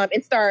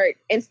 and start,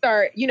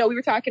 you know, we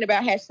were talking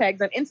about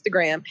hashtags on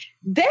Instagram.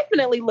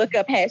 Definitely look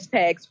up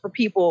hashtags for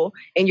people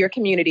in your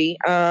community.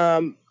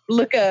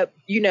 Look up,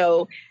 you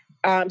know,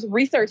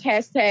 research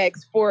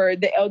hashtags for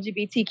the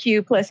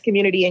LGBTQ plus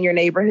community in your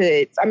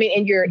neighborhoods. I mean,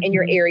 in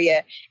your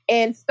area,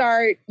 and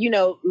start, you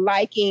know,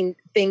 liking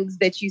things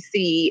that you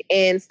see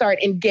and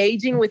start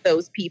engaging with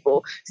those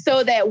people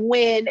so that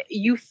when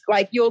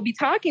you'll be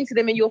talking to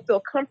them and you'll feel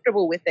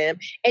comfortable with them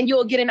and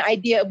you'll get an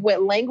idea of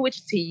what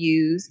language to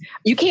use.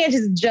 You can't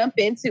just jump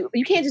into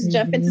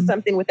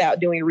something without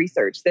doing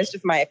research. That's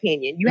just my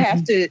opinion. You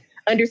have to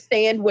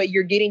understand what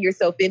you're getting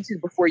yourself into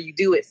before you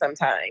do it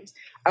sometimes,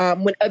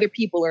 when other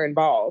people are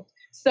involved.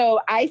 So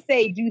I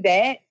say do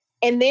that.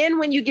 And then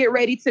when you get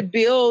ready to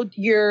build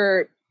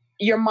your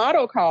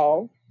model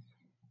call,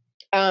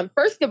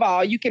 first of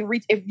all, you can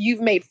if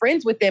you've made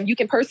friends with them, you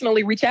can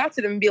personally reach out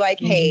to them and be like,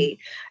 hey,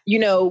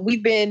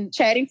 we've been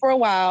chatting for a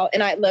while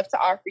and I'd love to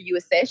offer you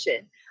a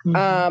session.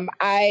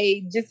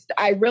 I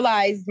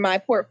realized my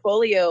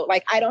portfolio,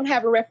 like I don't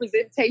have a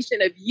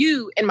representation of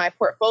you in my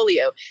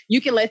portfolio.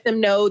 You can let them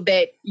know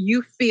that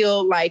you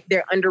feel like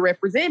they're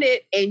underrepresented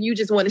and you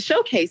just want to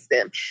showcase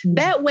them.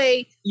 That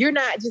way, you're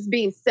not just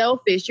being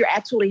selfish. You're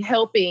actually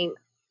helping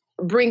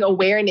bring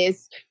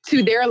awareness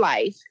to their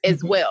life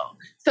as well.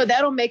 So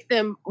that'll make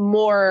them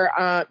more,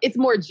 it's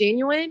more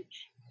genuine.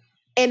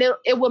 And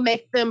it will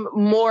make them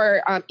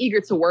more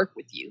eager to work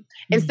with you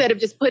instead of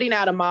just putting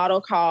out a model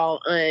call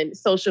on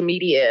social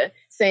media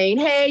saying,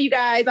 hey, you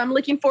guys, I'm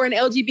looking for an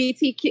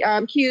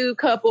LGBTQ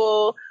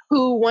couple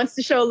who wants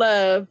to show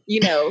love.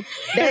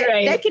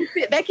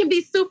 That can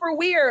be super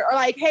weird. Or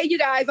like, hey, you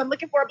guys, I'm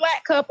looking for a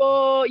Black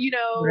couple,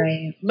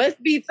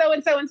 must be so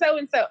and so and so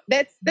and so.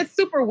 That's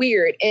super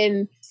weird.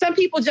 And some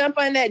people jump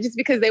on that just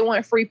because they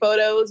want free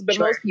photos, but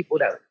most people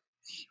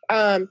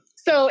don't.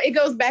 So it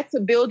goes back to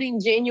building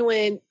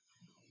genuine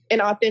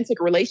and authentic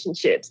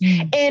relationships.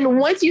 And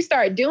once you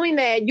start doing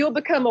that, you'll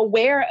become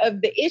aware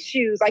of the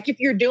issues. Like if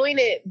you're doing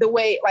it the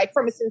way, like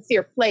from a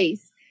sincere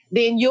place,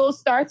 then you'll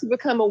start to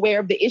become aware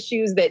of the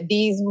issues that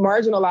these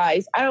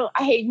marginalized, I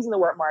hate using the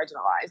word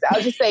marginalized.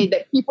 I'll just say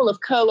that people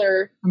of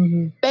color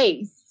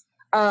face.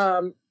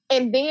 And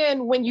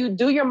then when you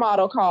do your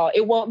model call,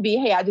 it won't be,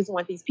 hey, I just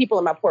want these people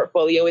in my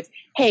portfolio. It's,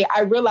 hey,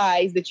 I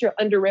realize that you're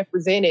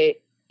underrepresented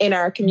in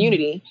our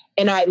community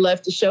and I'd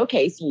love to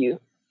showcase you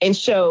and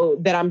show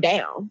that I'm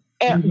down.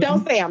 And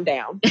don't say I'm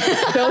down.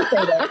 Don't say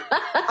that.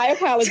 I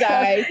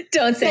apologize.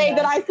 Don't say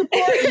that I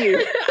support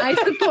you. I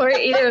support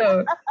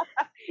you.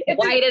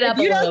 White it up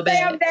a little bit. You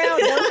don't say I'm down.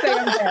 Don't say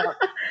I'm down.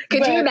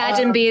 Could you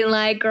imagine being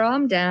like, girl,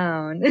 I'm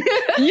down?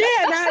 Yeah,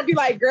 and I'd be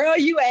like, girl,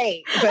 you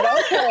ain't. But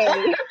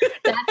okay.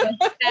 That's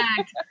a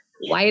fact.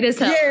 White as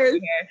hell.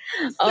 Yes.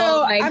 So,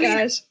 oh my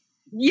gosh.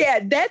 Yeah,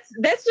 that's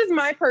just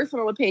my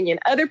personal opinion.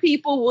 Other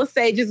people will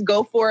say just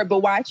go for it, but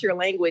watch your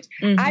language.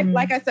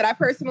 Like I said, I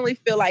personally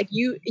feel like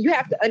you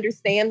have to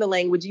understand the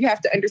language. You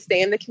have to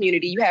understand the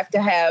community. You have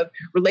to have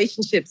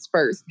relationships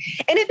first.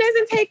 And it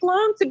doesn't take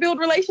long to build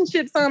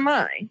relationships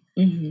online.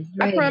 Right.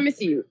 I promise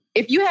you.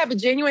 If you have a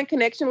genuine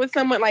connection with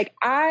someone, like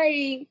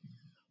Colleen,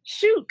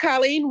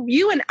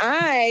 you and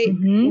I,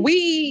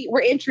 we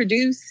were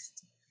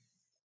introduced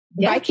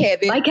by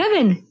Kevin. By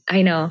Kevin.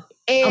 I know.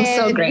 And I'm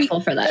so grateful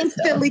for that.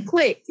 Instantly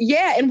clicked.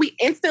 Yeah. And we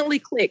instantly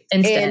clicked.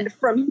 And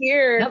from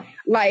here,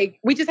 like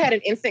we just had an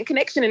instant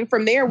connection. And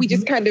from there, we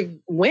just kind of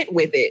went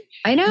with it.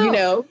 I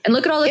know. And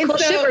look at all the cool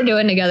shit we're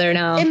doing together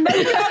now. And look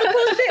at all the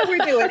cool shit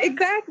we're doing.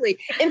 Exactly.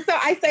 And so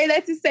I say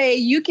that to say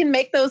you can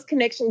make those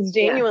connections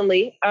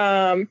genuinely.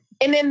 And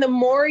then the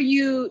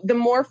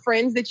more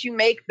friends that you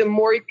make, the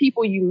more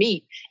people you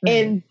meet.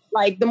 And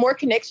like the more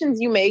connections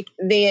you make,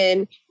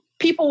 then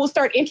people will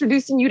start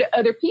introducing you to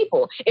other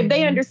people. If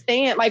they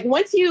understand, like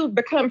once you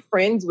become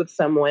friends with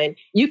someone,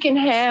 you can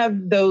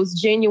have those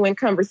genuine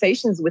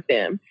conversations with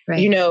them.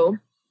 Right.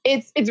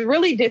 It's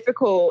really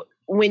difficult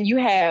when you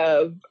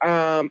have,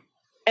 and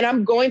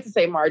I'm going to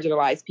say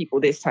marginalized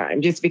people this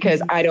time, just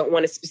because I don't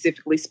want to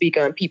specifically speak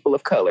on people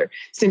of color,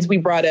 since we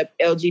brought up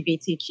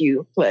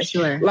LGBTQ plus.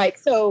 Sure. Like,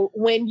 so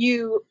when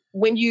you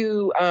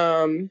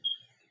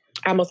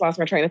I almost lost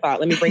my train of thought.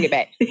 Let me bring it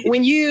back.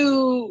 When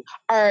you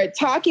are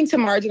talking to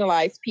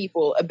marginalized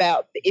people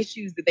about the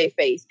issues that they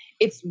face,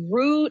 it's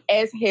rude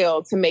as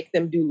hell to make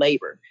them do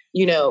labor.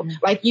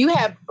 Like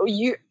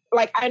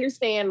I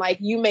understand, like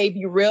you may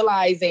be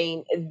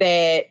realizing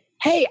that,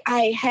 hey,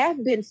 I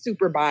have been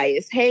super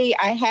biased. Hey,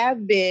 I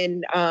have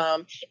been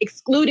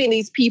excluding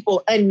these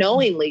people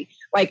unknowingly.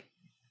 Like,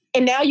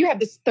 and now you have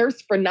this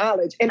thirst for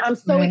knowledge. And I'm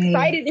so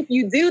excited if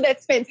you do.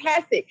 That's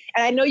fantastic.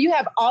 And I know you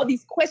have all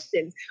these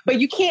questions, but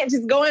you can't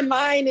just go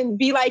online and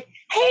be like,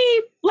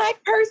 hey,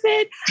 Black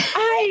person,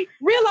 I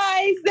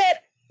realize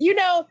that,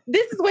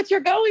 this is what you're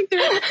going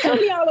through. Tell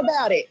me all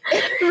about it.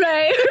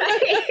 Right.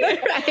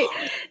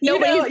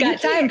 Nobody's got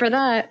time for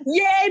that.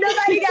 Yeah,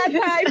 nobody got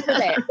time for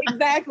that.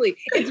 Exactly.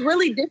 It's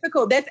really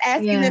difficult. That's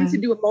asking them to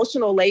do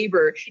emotional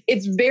labor.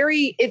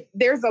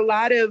 There's a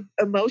lot of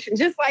emotion.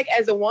 Just like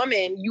as a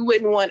woman, you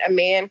wouldn't want a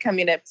man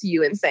coming up to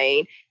you and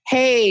saying,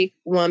 hey,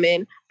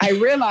 woman, I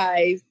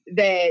realize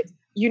that,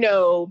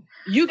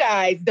 you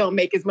guys don't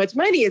make as much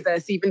money as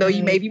us, even though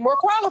you may be more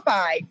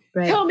qualified.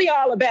 Right. Tell me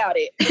all about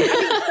it.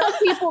 Some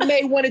people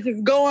may want to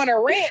just go on a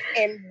rant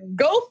and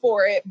go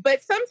for it,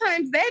 but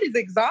sometimes that is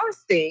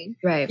exhausting.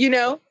 Right.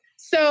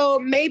 So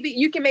maybe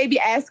you can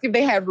ask if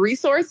they have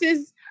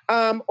resources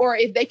or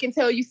if they can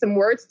tell you some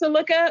words to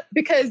look up,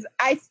 because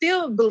I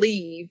still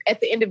believe at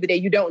the end of the day,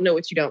 you don't know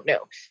what you don't know.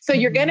 So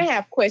you're going to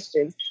have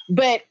questions,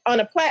 but on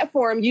a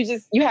platform, you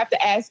have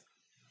to ask,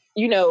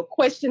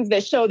 questions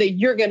that show that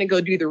you're going to go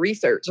do the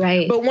research.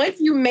 Right. But once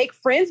you make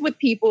friends with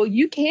people,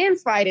 you can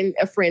slide in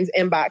a friend's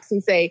inbox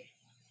and say,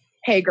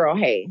 hey girl,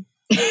 hey,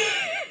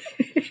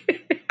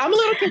 I'm a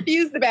little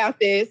confused about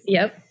this.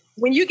 Yep.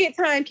 When you get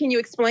time, can you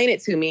explain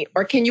it to me,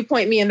 or can you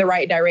point me in the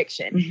right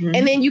direction? Mm-hmm.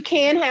 And then you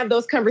can have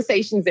those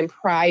conversations in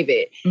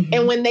private. Mm-hmm.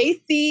 And when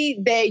they see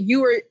that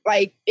you are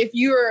like, if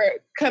you're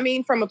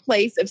coming from a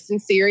place of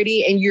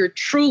sincerity and you're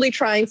truly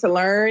trying to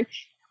learn,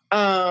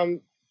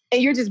 and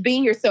you're just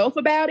being yourself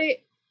about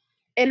it,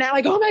 and not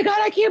like, oh my God,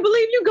 I can't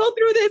believe you go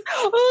through this.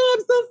 Oh,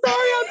 I'm so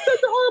sorry. I'm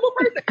such a horrible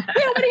person.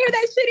 We don't want to hear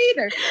that shit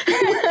either.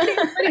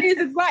 What it is,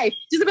 it's life.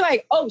 Just be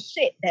like, oh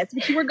shit, that's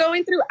what you were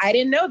going through. I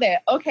didn't know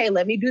that. Okay,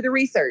 let me do the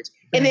research.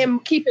 And then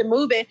keep it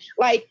moving.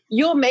 Like,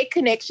 you'll make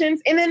connections,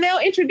 and then they'll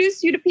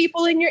introduce you to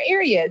people in your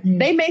area. Mm-hmm.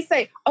 They may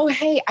say, oh,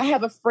 hey, I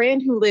have a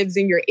friend who lives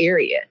in your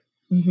area.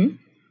 Mm-hmm.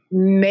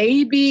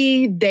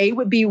 Maybe they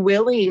would be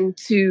willing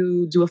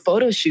to do a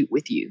photo shoot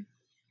with you.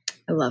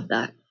 I love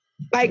that.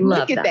 Like,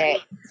 look at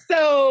that.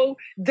 So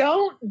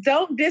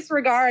don't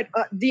disregard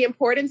the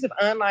importance of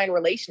online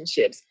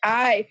relationships.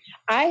 I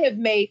have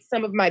made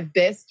some of my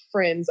best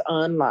friends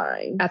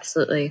online.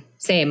 Absolutely.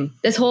 Same.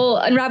 This whole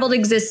Unraveled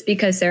exists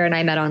because Sarah and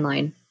I met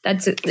online.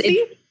 That's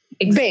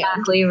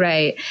exactly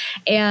right.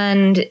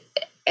 And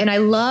I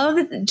love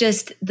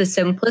just the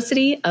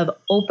simplicity of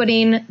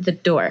opening the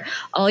door.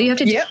 All you have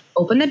to do is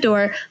open the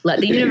door,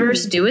 let the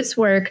universe do its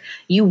work.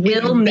 You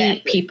will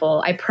meet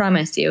people. I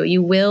promise you.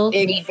 You will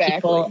meet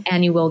people,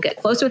 and you will get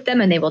close with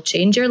them, and they will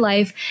change your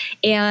life.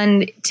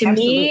 And to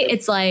me,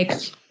 it's like,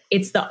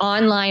 it's the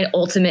online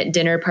ultimate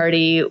dinner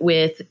party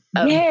with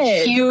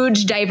a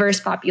huge diverse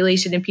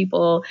population of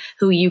people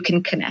who you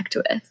can connect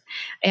with.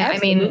 And I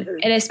mean,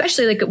 and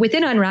especially like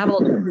within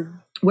Unraveled,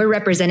 we're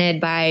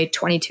represented by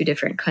 22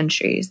 different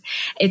countries.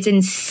 It's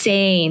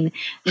insane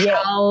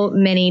how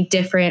many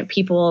different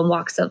people and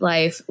walks of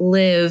life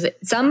live,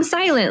 some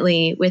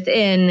silently,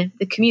 within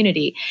the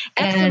community.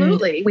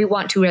 Absolutely. And we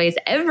want to raise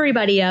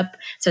everybody up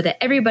so that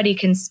everybody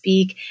can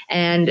speak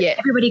and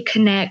everybody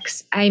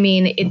connects. I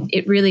mean,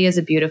 it really is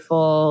a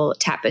beautiful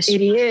tapestry.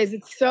 It is.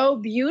 It's so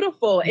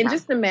beautiful. Yeah. And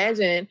just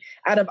imagine,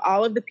 out of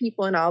all of the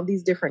people in all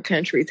these different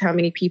countries, how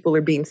many people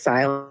are being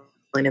silent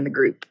in the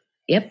group.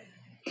 Yep.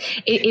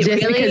 Just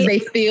really, because they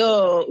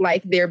feel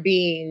like they're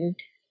being,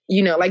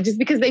 like just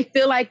because they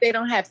feel like they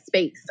don't have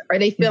space, or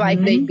they feel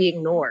like they'd be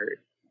ignored,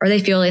 or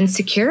they feel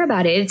insecure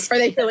about it.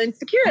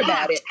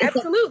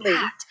 Absolutely.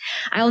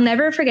 I'll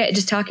never forget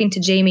just talking to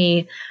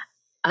Jamie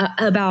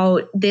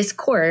about this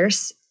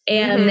course.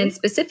 And then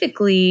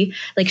specifically,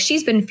 like,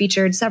 she's been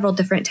featured several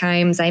different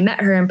times. I met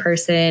her in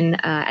person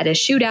at a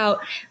shootout.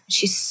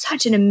 She's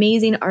such an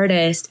amazing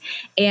artist.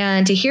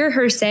 And to hear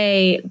her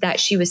say that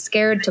she was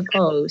scared to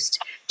post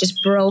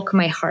just broke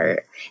my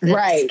heart.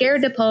 Right.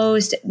 Scared to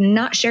post,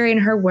 not sharing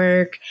her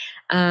work.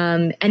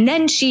 And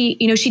then she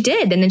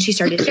did. And then she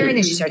started sharing,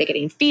 and she started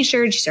getting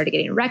featured. She started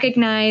getting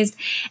recognized.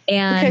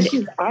 And because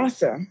she's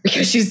awesome.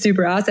 Because she's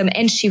super awesome.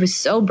 And she was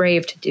so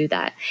brave to do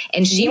that.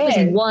 And she was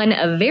one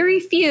of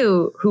very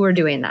few who were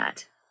doing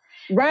that.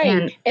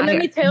 Right. And let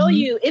me tell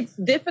you, it's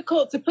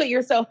difficult to put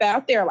yourself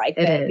out there like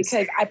that,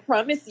 because I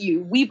promise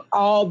you, we've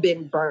all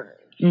been burned.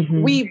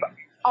 Mm-hmm. We've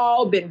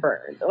all been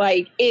burned.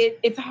 Like,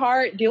 it's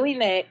hard doing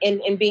that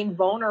and being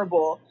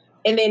vulnerable,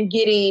 and then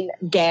getting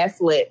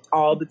gaslit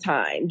all the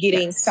time,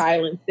 getting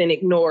silenced and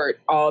ignored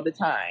all the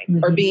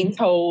time, or being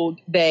told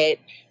that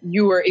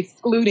you are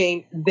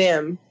excluding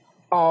them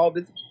all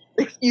the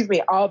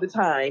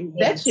time.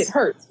 That shit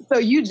hurts. So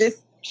you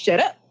just shut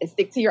up and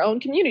stick to your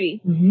own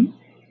community. Mm-hmm.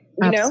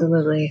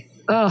 Absolutely.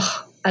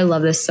 Oh, I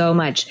love this so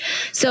much.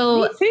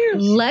 So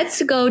let's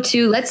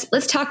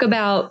talk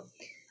about,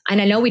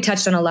 and I know we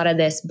touched on a lot of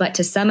this, but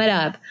to sum it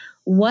up,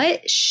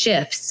 what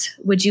shifts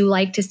would you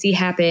like to see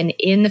happen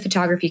in the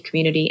photography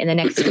community in the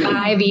next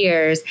 5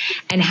 years,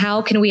 and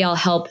how can we all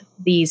help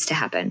these to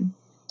happen?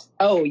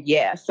 Oh,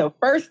 yeah. So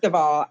first of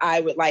all, I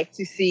would like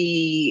to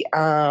see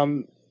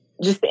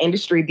just the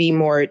industry be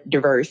more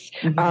diverse.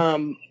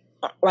 Mm-hmm.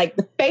 Like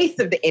the face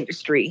of the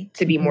industry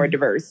to be more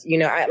diverse.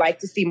 I'd like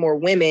to see more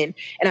women,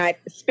 and I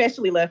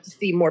especially love to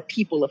see more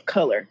people of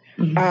color.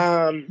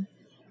 Mm-hmm.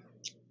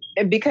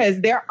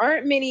 Because there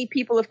aren't many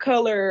people of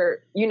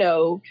color,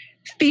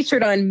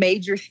 featured on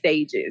major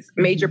stages,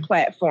 major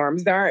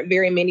platforms. There aren't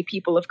very many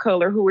people of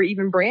color who are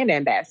even brand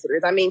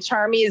ambassadors. I mean,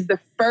 Charmy is the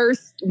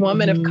first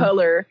woman of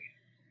color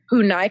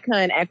who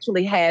Nikon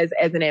actually has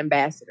as an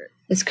ambassador.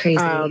 It's crazy.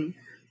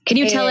 Can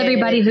you tell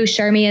everybody who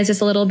Charmy is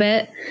just a little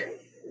bit?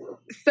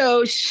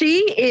 So she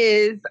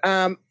is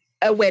a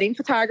wedding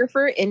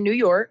photographer in New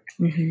York,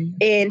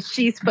 and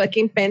she's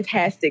fucking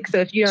fantastic. So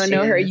if you don't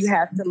know her, you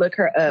have to look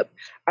her up.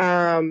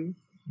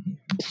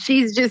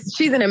 She's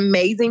an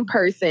amazing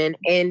person,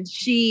 and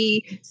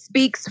she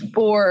speaks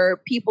for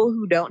people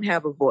who don't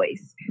have a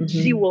voice. Mm-hmm.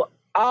 She will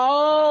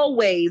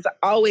always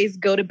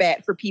go to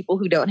bat for people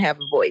who don't have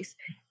a voice.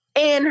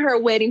 And her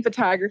wedding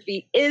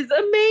photography is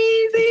amazing.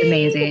 It's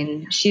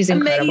amazing. She's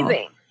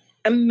incredible.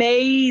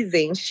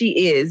 Amazing.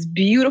 She is.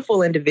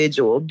 Beautiful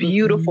individual,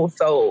 beautiful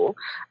soul.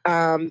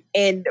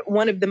 And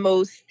one of the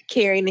most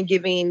caring and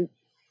giving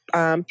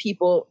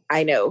people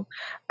I know.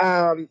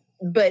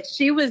 But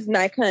she was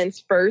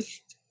Nikon's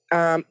first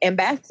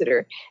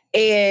ambassador.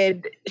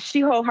 And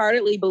she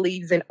wholeheartedly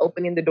believes in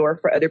opening the door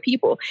for other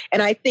people.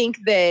 And I think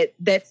that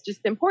that's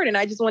just important.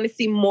 I just want to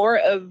see more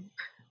of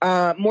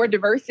more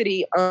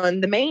diversity on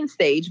the main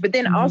stage, but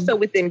then also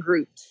within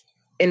groups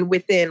and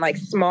within like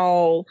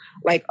small,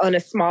 like on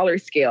a smaller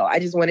scale. I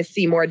just want to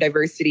see more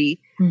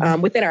diversity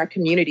within our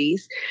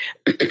communities.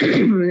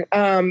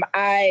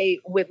 I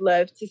would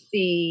love to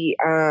see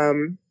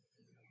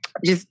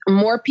just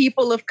more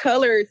people of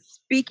color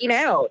speaking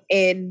out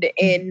and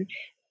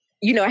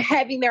you know,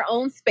 having their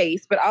own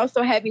space, but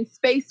also having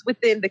space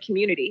within the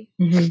community.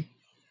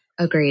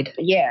 Agreed.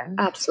 Yeah.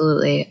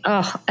 Absolutely.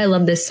 Oh, I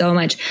love this so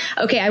much.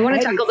 Okay, I want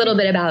to talk a little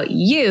bit about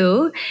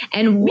you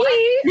and what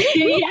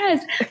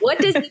yes, what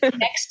does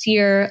next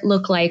year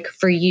look like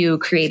for you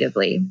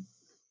creatively?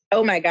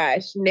 Oh my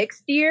gosh,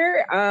 next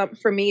year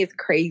for me is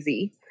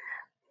crazy.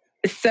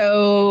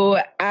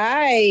 So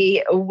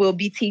I will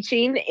be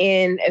teaching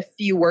in a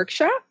few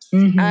workshops.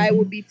 I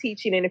will be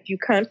teaching in a few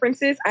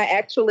conferences. I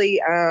actually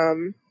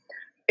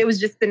it was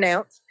just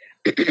announced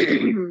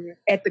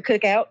at the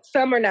cookout.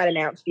 Some are not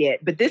announced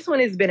yet, but this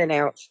one has been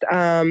announced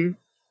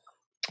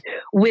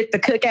with the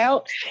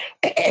cookout.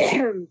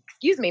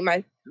 Excuse me,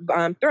 my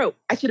throat.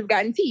 I should have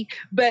gotten tea,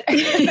 but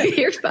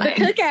you're fine.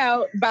 The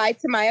cookout by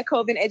Tamaya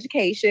Colvin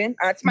Education.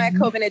 Tamaya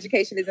Colvin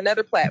Education is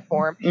another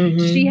platform.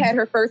 She had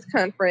her first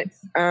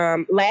conference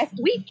last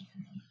week,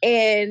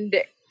 and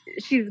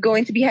she's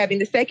going to be having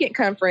the second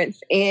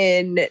conference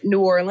in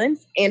New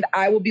Orleans, and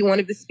I will be one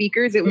of the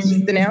speakers. It was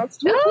just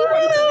announced.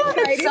 Oh,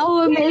 that's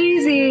so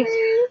amazing.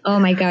 Oh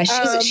my gosh.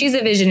 She's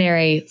a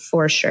visionary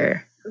for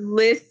sure.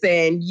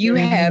 Listen, you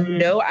have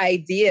no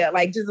idea.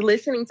 Like just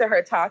listening to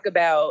her talk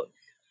about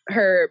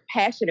her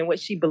passion and what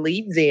she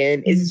believes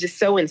in is just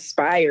so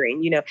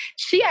inspiring. You know,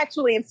 she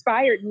actually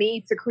inspired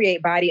me to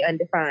create Body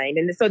Undefined.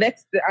 And so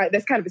that's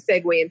kind of a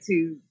segue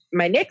into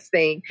my next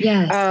thing.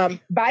 Yes.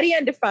 Body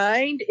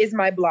Undefined is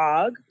my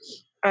blog.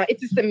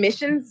 It's a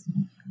submissions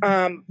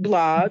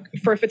blog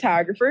for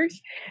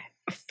photographers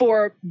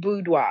for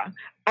boudoir.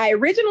 I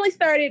originally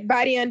started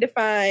Body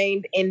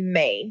Undefined in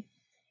May.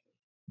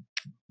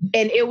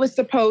 And it was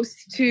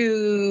supposed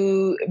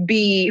to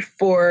be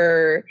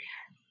for,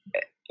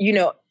 you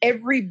know,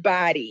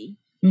 everybody.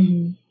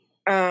 And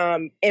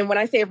when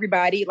I say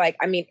everybody, like,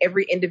 I mean,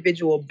 every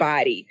individual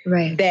body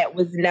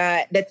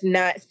that's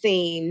not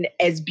seen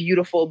as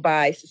beautiful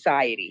by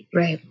society.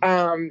 Right.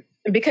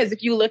 Because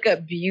if you look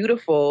up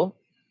beautiful,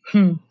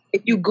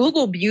 if you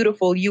Google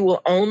beautiful, you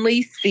will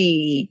only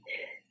see,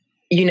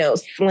 you know,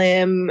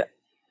 slim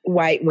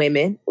white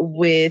women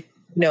with,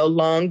 you know,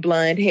 long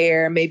blonde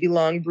hair, maybe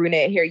long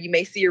brunette hair. You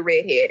may see a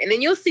redhead. And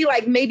then you'll see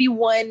like maybe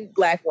one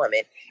Black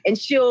woman, and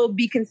she'll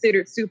be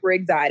considered super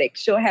exotic.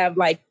 She'll have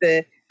like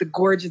the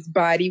gorgeous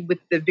body with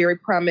the very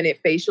prominent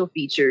facial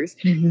features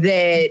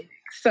that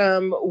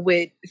some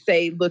would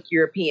say look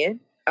European.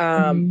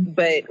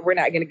 But we're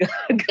not going to go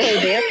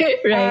there.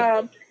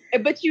 Right.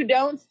 But you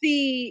don't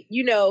see,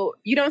 you know,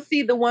 you don't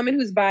see the woman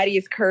whose body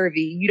is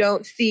curvy. You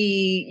don't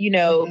see, you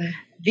know,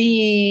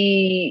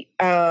 the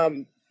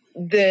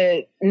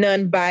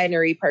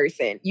non-binary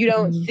person. You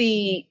don't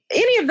see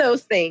any of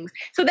those things.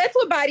 So that's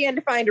what Body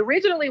Undefined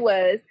originally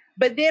was.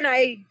 But then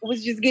I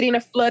was just getting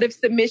a flood of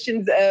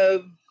submissions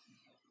of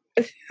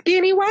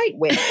skinny white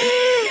women.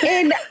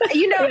 And,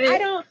 you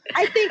know,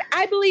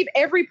 I believe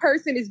every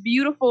person is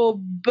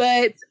beautiful,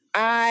 but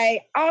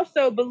I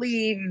also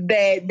believe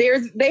that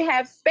they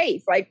have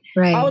space. Like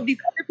all of these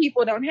other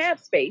people don't have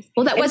space.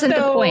 Well, that wasn't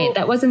the point.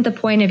 That wased the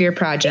point of your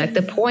project.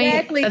 The point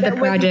of the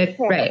project,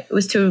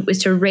 was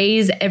to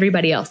raise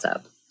everybody else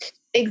up.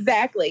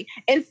 Exactly.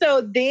 And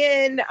so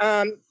then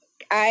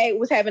I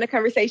was having a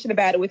conversation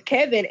about it with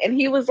Kevin, and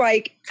he was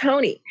like,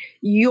 Toni,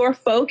 your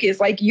focus,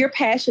 like your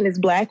passion is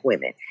Black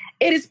women.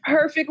 It is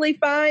perfectly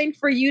fine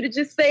for you to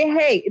just say,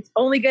 hey, it's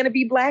only going to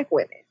be Black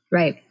women.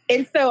 Right.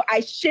 And so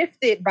I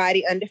shifted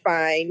Body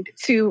Undefined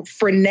to,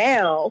 for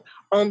now,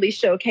 only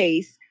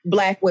showcase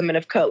Black women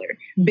of color,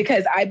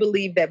 because I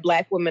believe that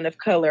Black women of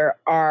color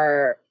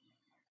are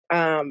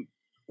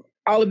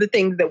all of the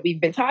things that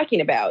we've been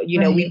talking about. You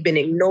know, we've been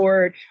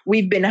ignored.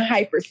 We've been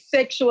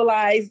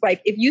hypersexualized.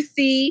 Like if you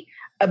see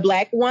a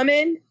Black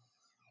woman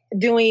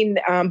doing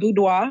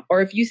boudoir, or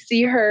if you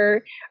see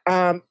her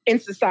in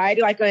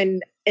society, like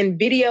in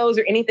videos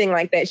or anything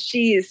like that,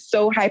 she is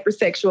so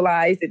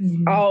hypersexualized. It's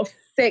all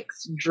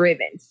sex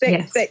driven,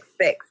 sex.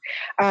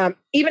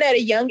 Even at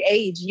a young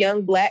age,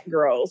 young Black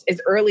girls, as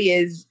early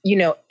as, you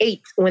know,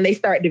 8, when they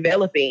start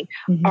developing,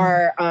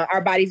 our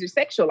bodies are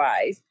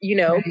sexualized. You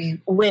know,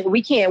 when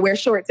we can't wear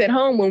shorts at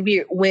home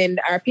when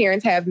our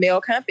parents have male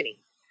company.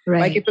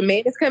 Right. Like if a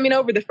man is coming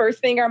over, the first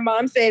thing our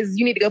mom says is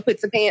you need to go put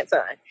some pants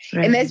on.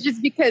 Right. And that's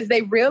just because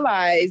they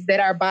realize that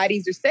our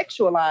bodies are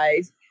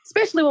sexualized,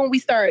 especially when we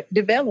start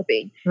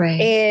developing. Right.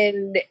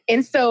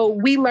 And so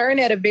we learn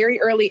at a very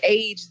early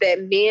age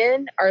that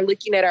men are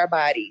looking at our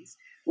bodies.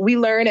 We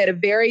learn at a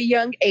very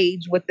young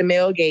age what the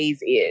male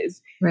gaze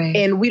is. Right.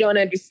 And we don't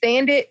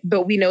understand it,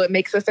 but we know it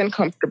makes us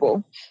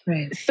uncomfortable.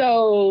 Right.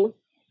 So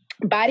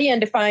Body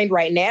Undefined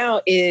right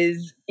now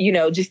is,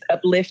 just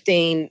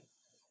uplifting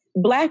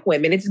Black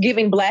women. It's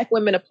giving Black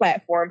women a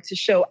platform to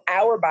show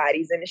our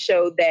bodies and to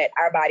show that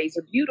our bodies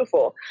are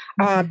beautiful.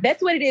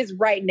 That's what it is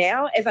right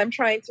now. As I'm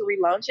trying to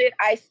relaunch it,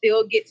 I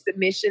still get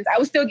submissions. I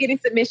was still getting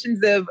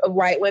submissions of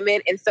white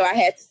women. And so I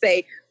had to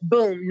say,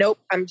 boom, nope,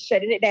 I'm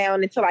shutting it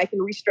down until I can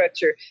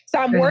restructure. So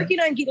I'm working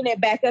on getting it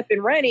back up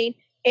and running.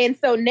 And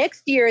so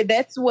next year,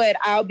 that's what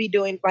I'll be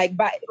doing. Like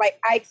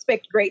I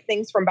expect great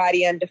things from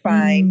Body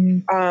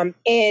Undefined.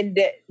 And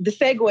the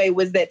segue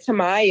was that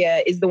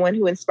Tamaya is the one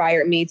who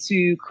inspired me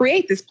to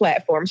create this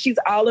platform. She's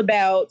all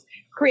about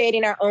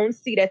creating our own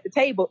seat at the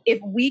table. If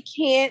we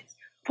can't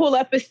pull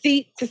up a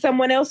seat to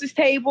someone else's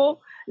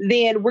table,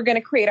 then we're going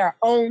to create our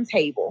own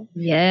table.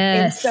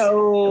 Yes. And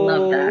so I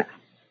love that.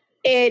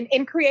 And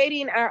in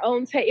creating our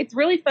own, it's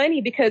really funny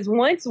because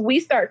once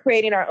we start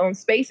creating our own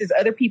spaces,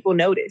 other people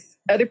notice,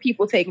 other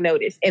people take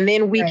notice, and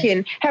then we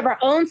can have our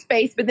own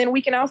space, but then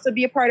we can also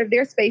be a part of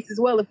their space as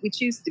well if we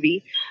choose to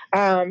be.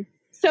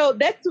 So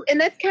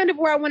that's kind of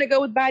where I want to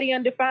go with Body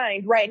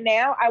Undefined. Right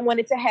now, I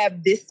wanted to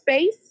have this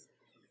space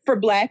for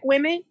Black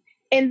women.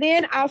 And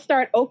then I'll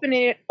start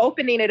opening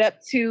it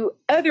up to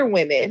other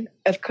women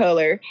of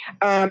color.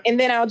 And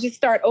then I'll just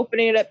start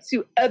opening it up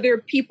to other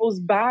people's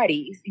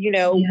bodies,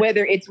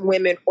 whether it's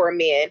women or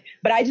men.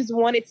 But I just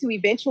wanted to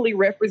eventually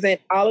represent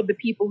all of the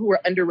people who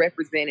are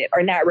underrepresented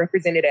or not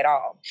represented at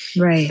all.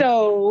 Right.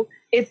 So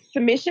it's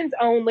submissions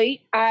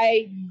only.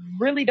 I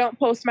really don't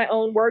post my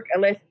own work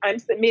unless I'm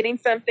submitting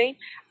something.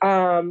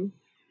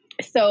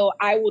 So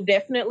I will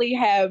definitely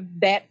have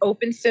that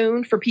open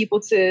soon for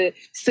people to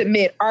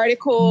submit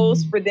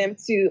articles, for them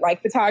to,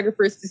 like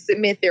photographers to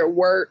submit their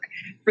work,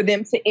 for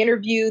them to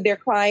interview their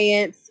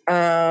clients,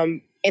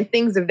 and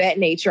things of that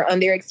nature on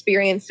their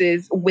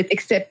experiences with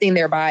accepting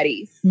their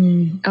bodies.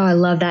 Oh, I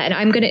love that. And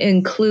I'm going to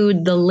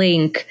include the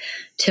link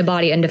to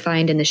Body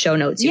Undefined in the show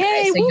notes, you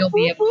guys, so you'll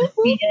be able to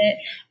see it.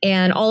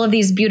 And all of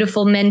these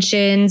beautiful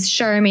mentions,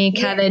 Sharmi,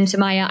 Kevin,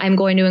 Tamaya, I'm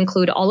going to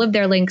include all of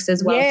their links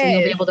as well. So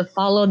you'll be able to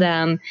follow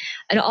them.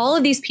 And all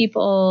of these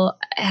people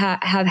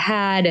have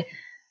had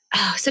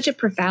such a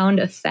profound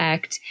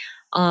effect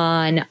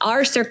on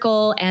our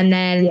circle. And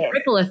then the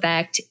ripple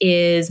effect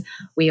is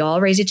we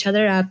all raise each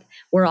other up.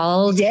 We're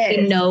all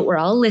taking note. We're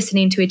all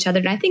listening to each other.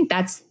 And I think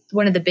that's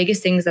one of the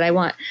biggest things that I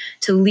want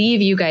to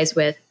leave you guys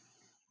with.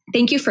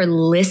 Thank you for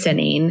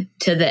listening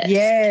to this.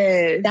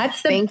 Yes.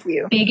 That's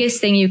the biggest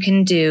thing you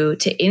can do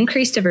to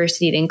increase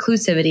diversity and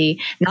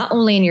inclusivity, not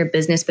only in your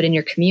business, but in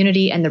your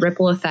community, and the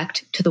ripple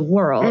effect to the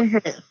world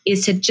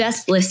is to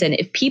just listen.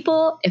 If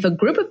a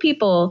group of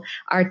people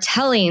are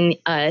telling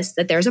us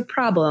that there's a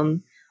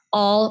problem,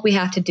 all we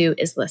have to do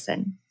is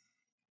listen.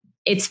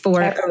 It's for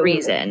a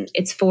reason.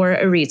 It's for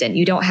a reason.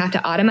 You don't have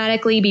to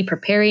automatically be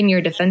preparing your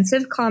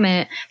defensive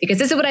comment, because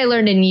this is what I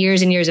learned in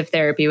years and years of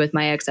therapy with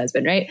my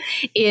ex-husband, right?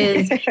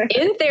 Is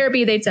in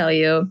therapy, they tell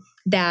you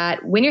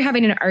that when you're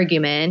having an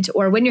argument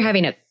or when you're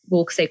having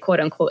we'll say quote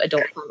unquote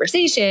adult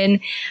conversation,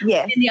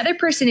 and the other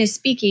person is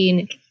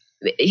speaking,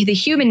 the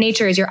human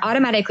nature is you're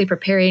automatically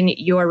preparing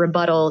your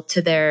rebuttal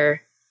to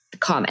their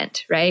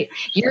comment, right?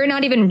 You're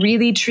not even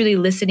really truly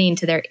listening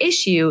to their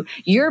issue.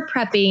 You're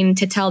prepping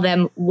to tell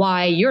them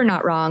why you're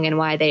not wrong and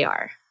why they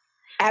are.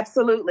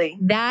 Absolutely.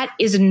 That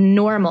is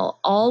normal.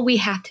 All we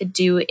have to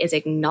do is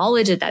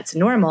acknowledge that that's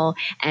normal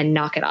and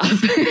knock it off.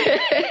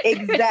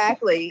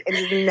 Exactly. And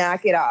just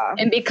knock it off.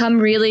 And become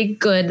really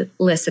good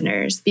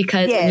listeners,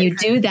 because when you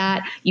do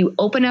that, you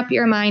open up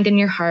your mind and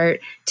your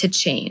heart to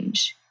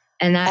change.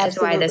 And that is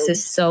why this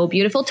is so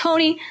beautiful.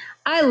 Toni,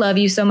 I love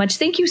you so much.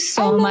 Thank you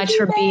so much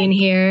for being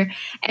here.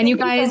 And you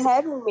guys,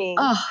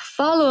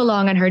 follow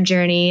along on her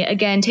journey.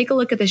 Again, take a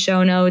look at the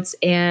show notes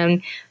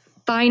and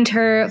find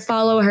her,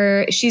 follow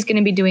her. She's going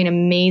to be doing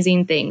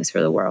amazing things for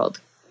the world.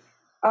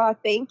 Oh,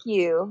 thank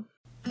you.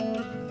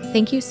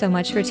 Thank you so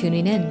much for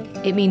tuning in.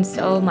 It means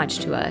so much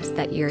to us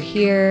that you're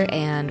here,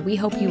 and we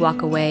hope you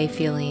walk away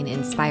feeling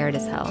inspired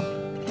as hell.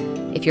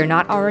 If you're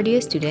not already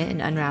a student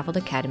in Unraveled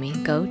Academy,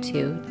 go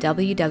to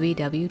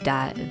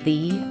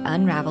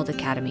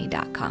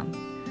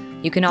www.theunraveledacademy.com.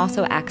 You can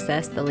also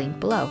access the link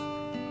below.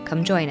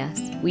 Come join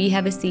us. We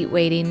have a seat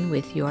waiting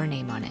with your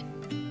name on it.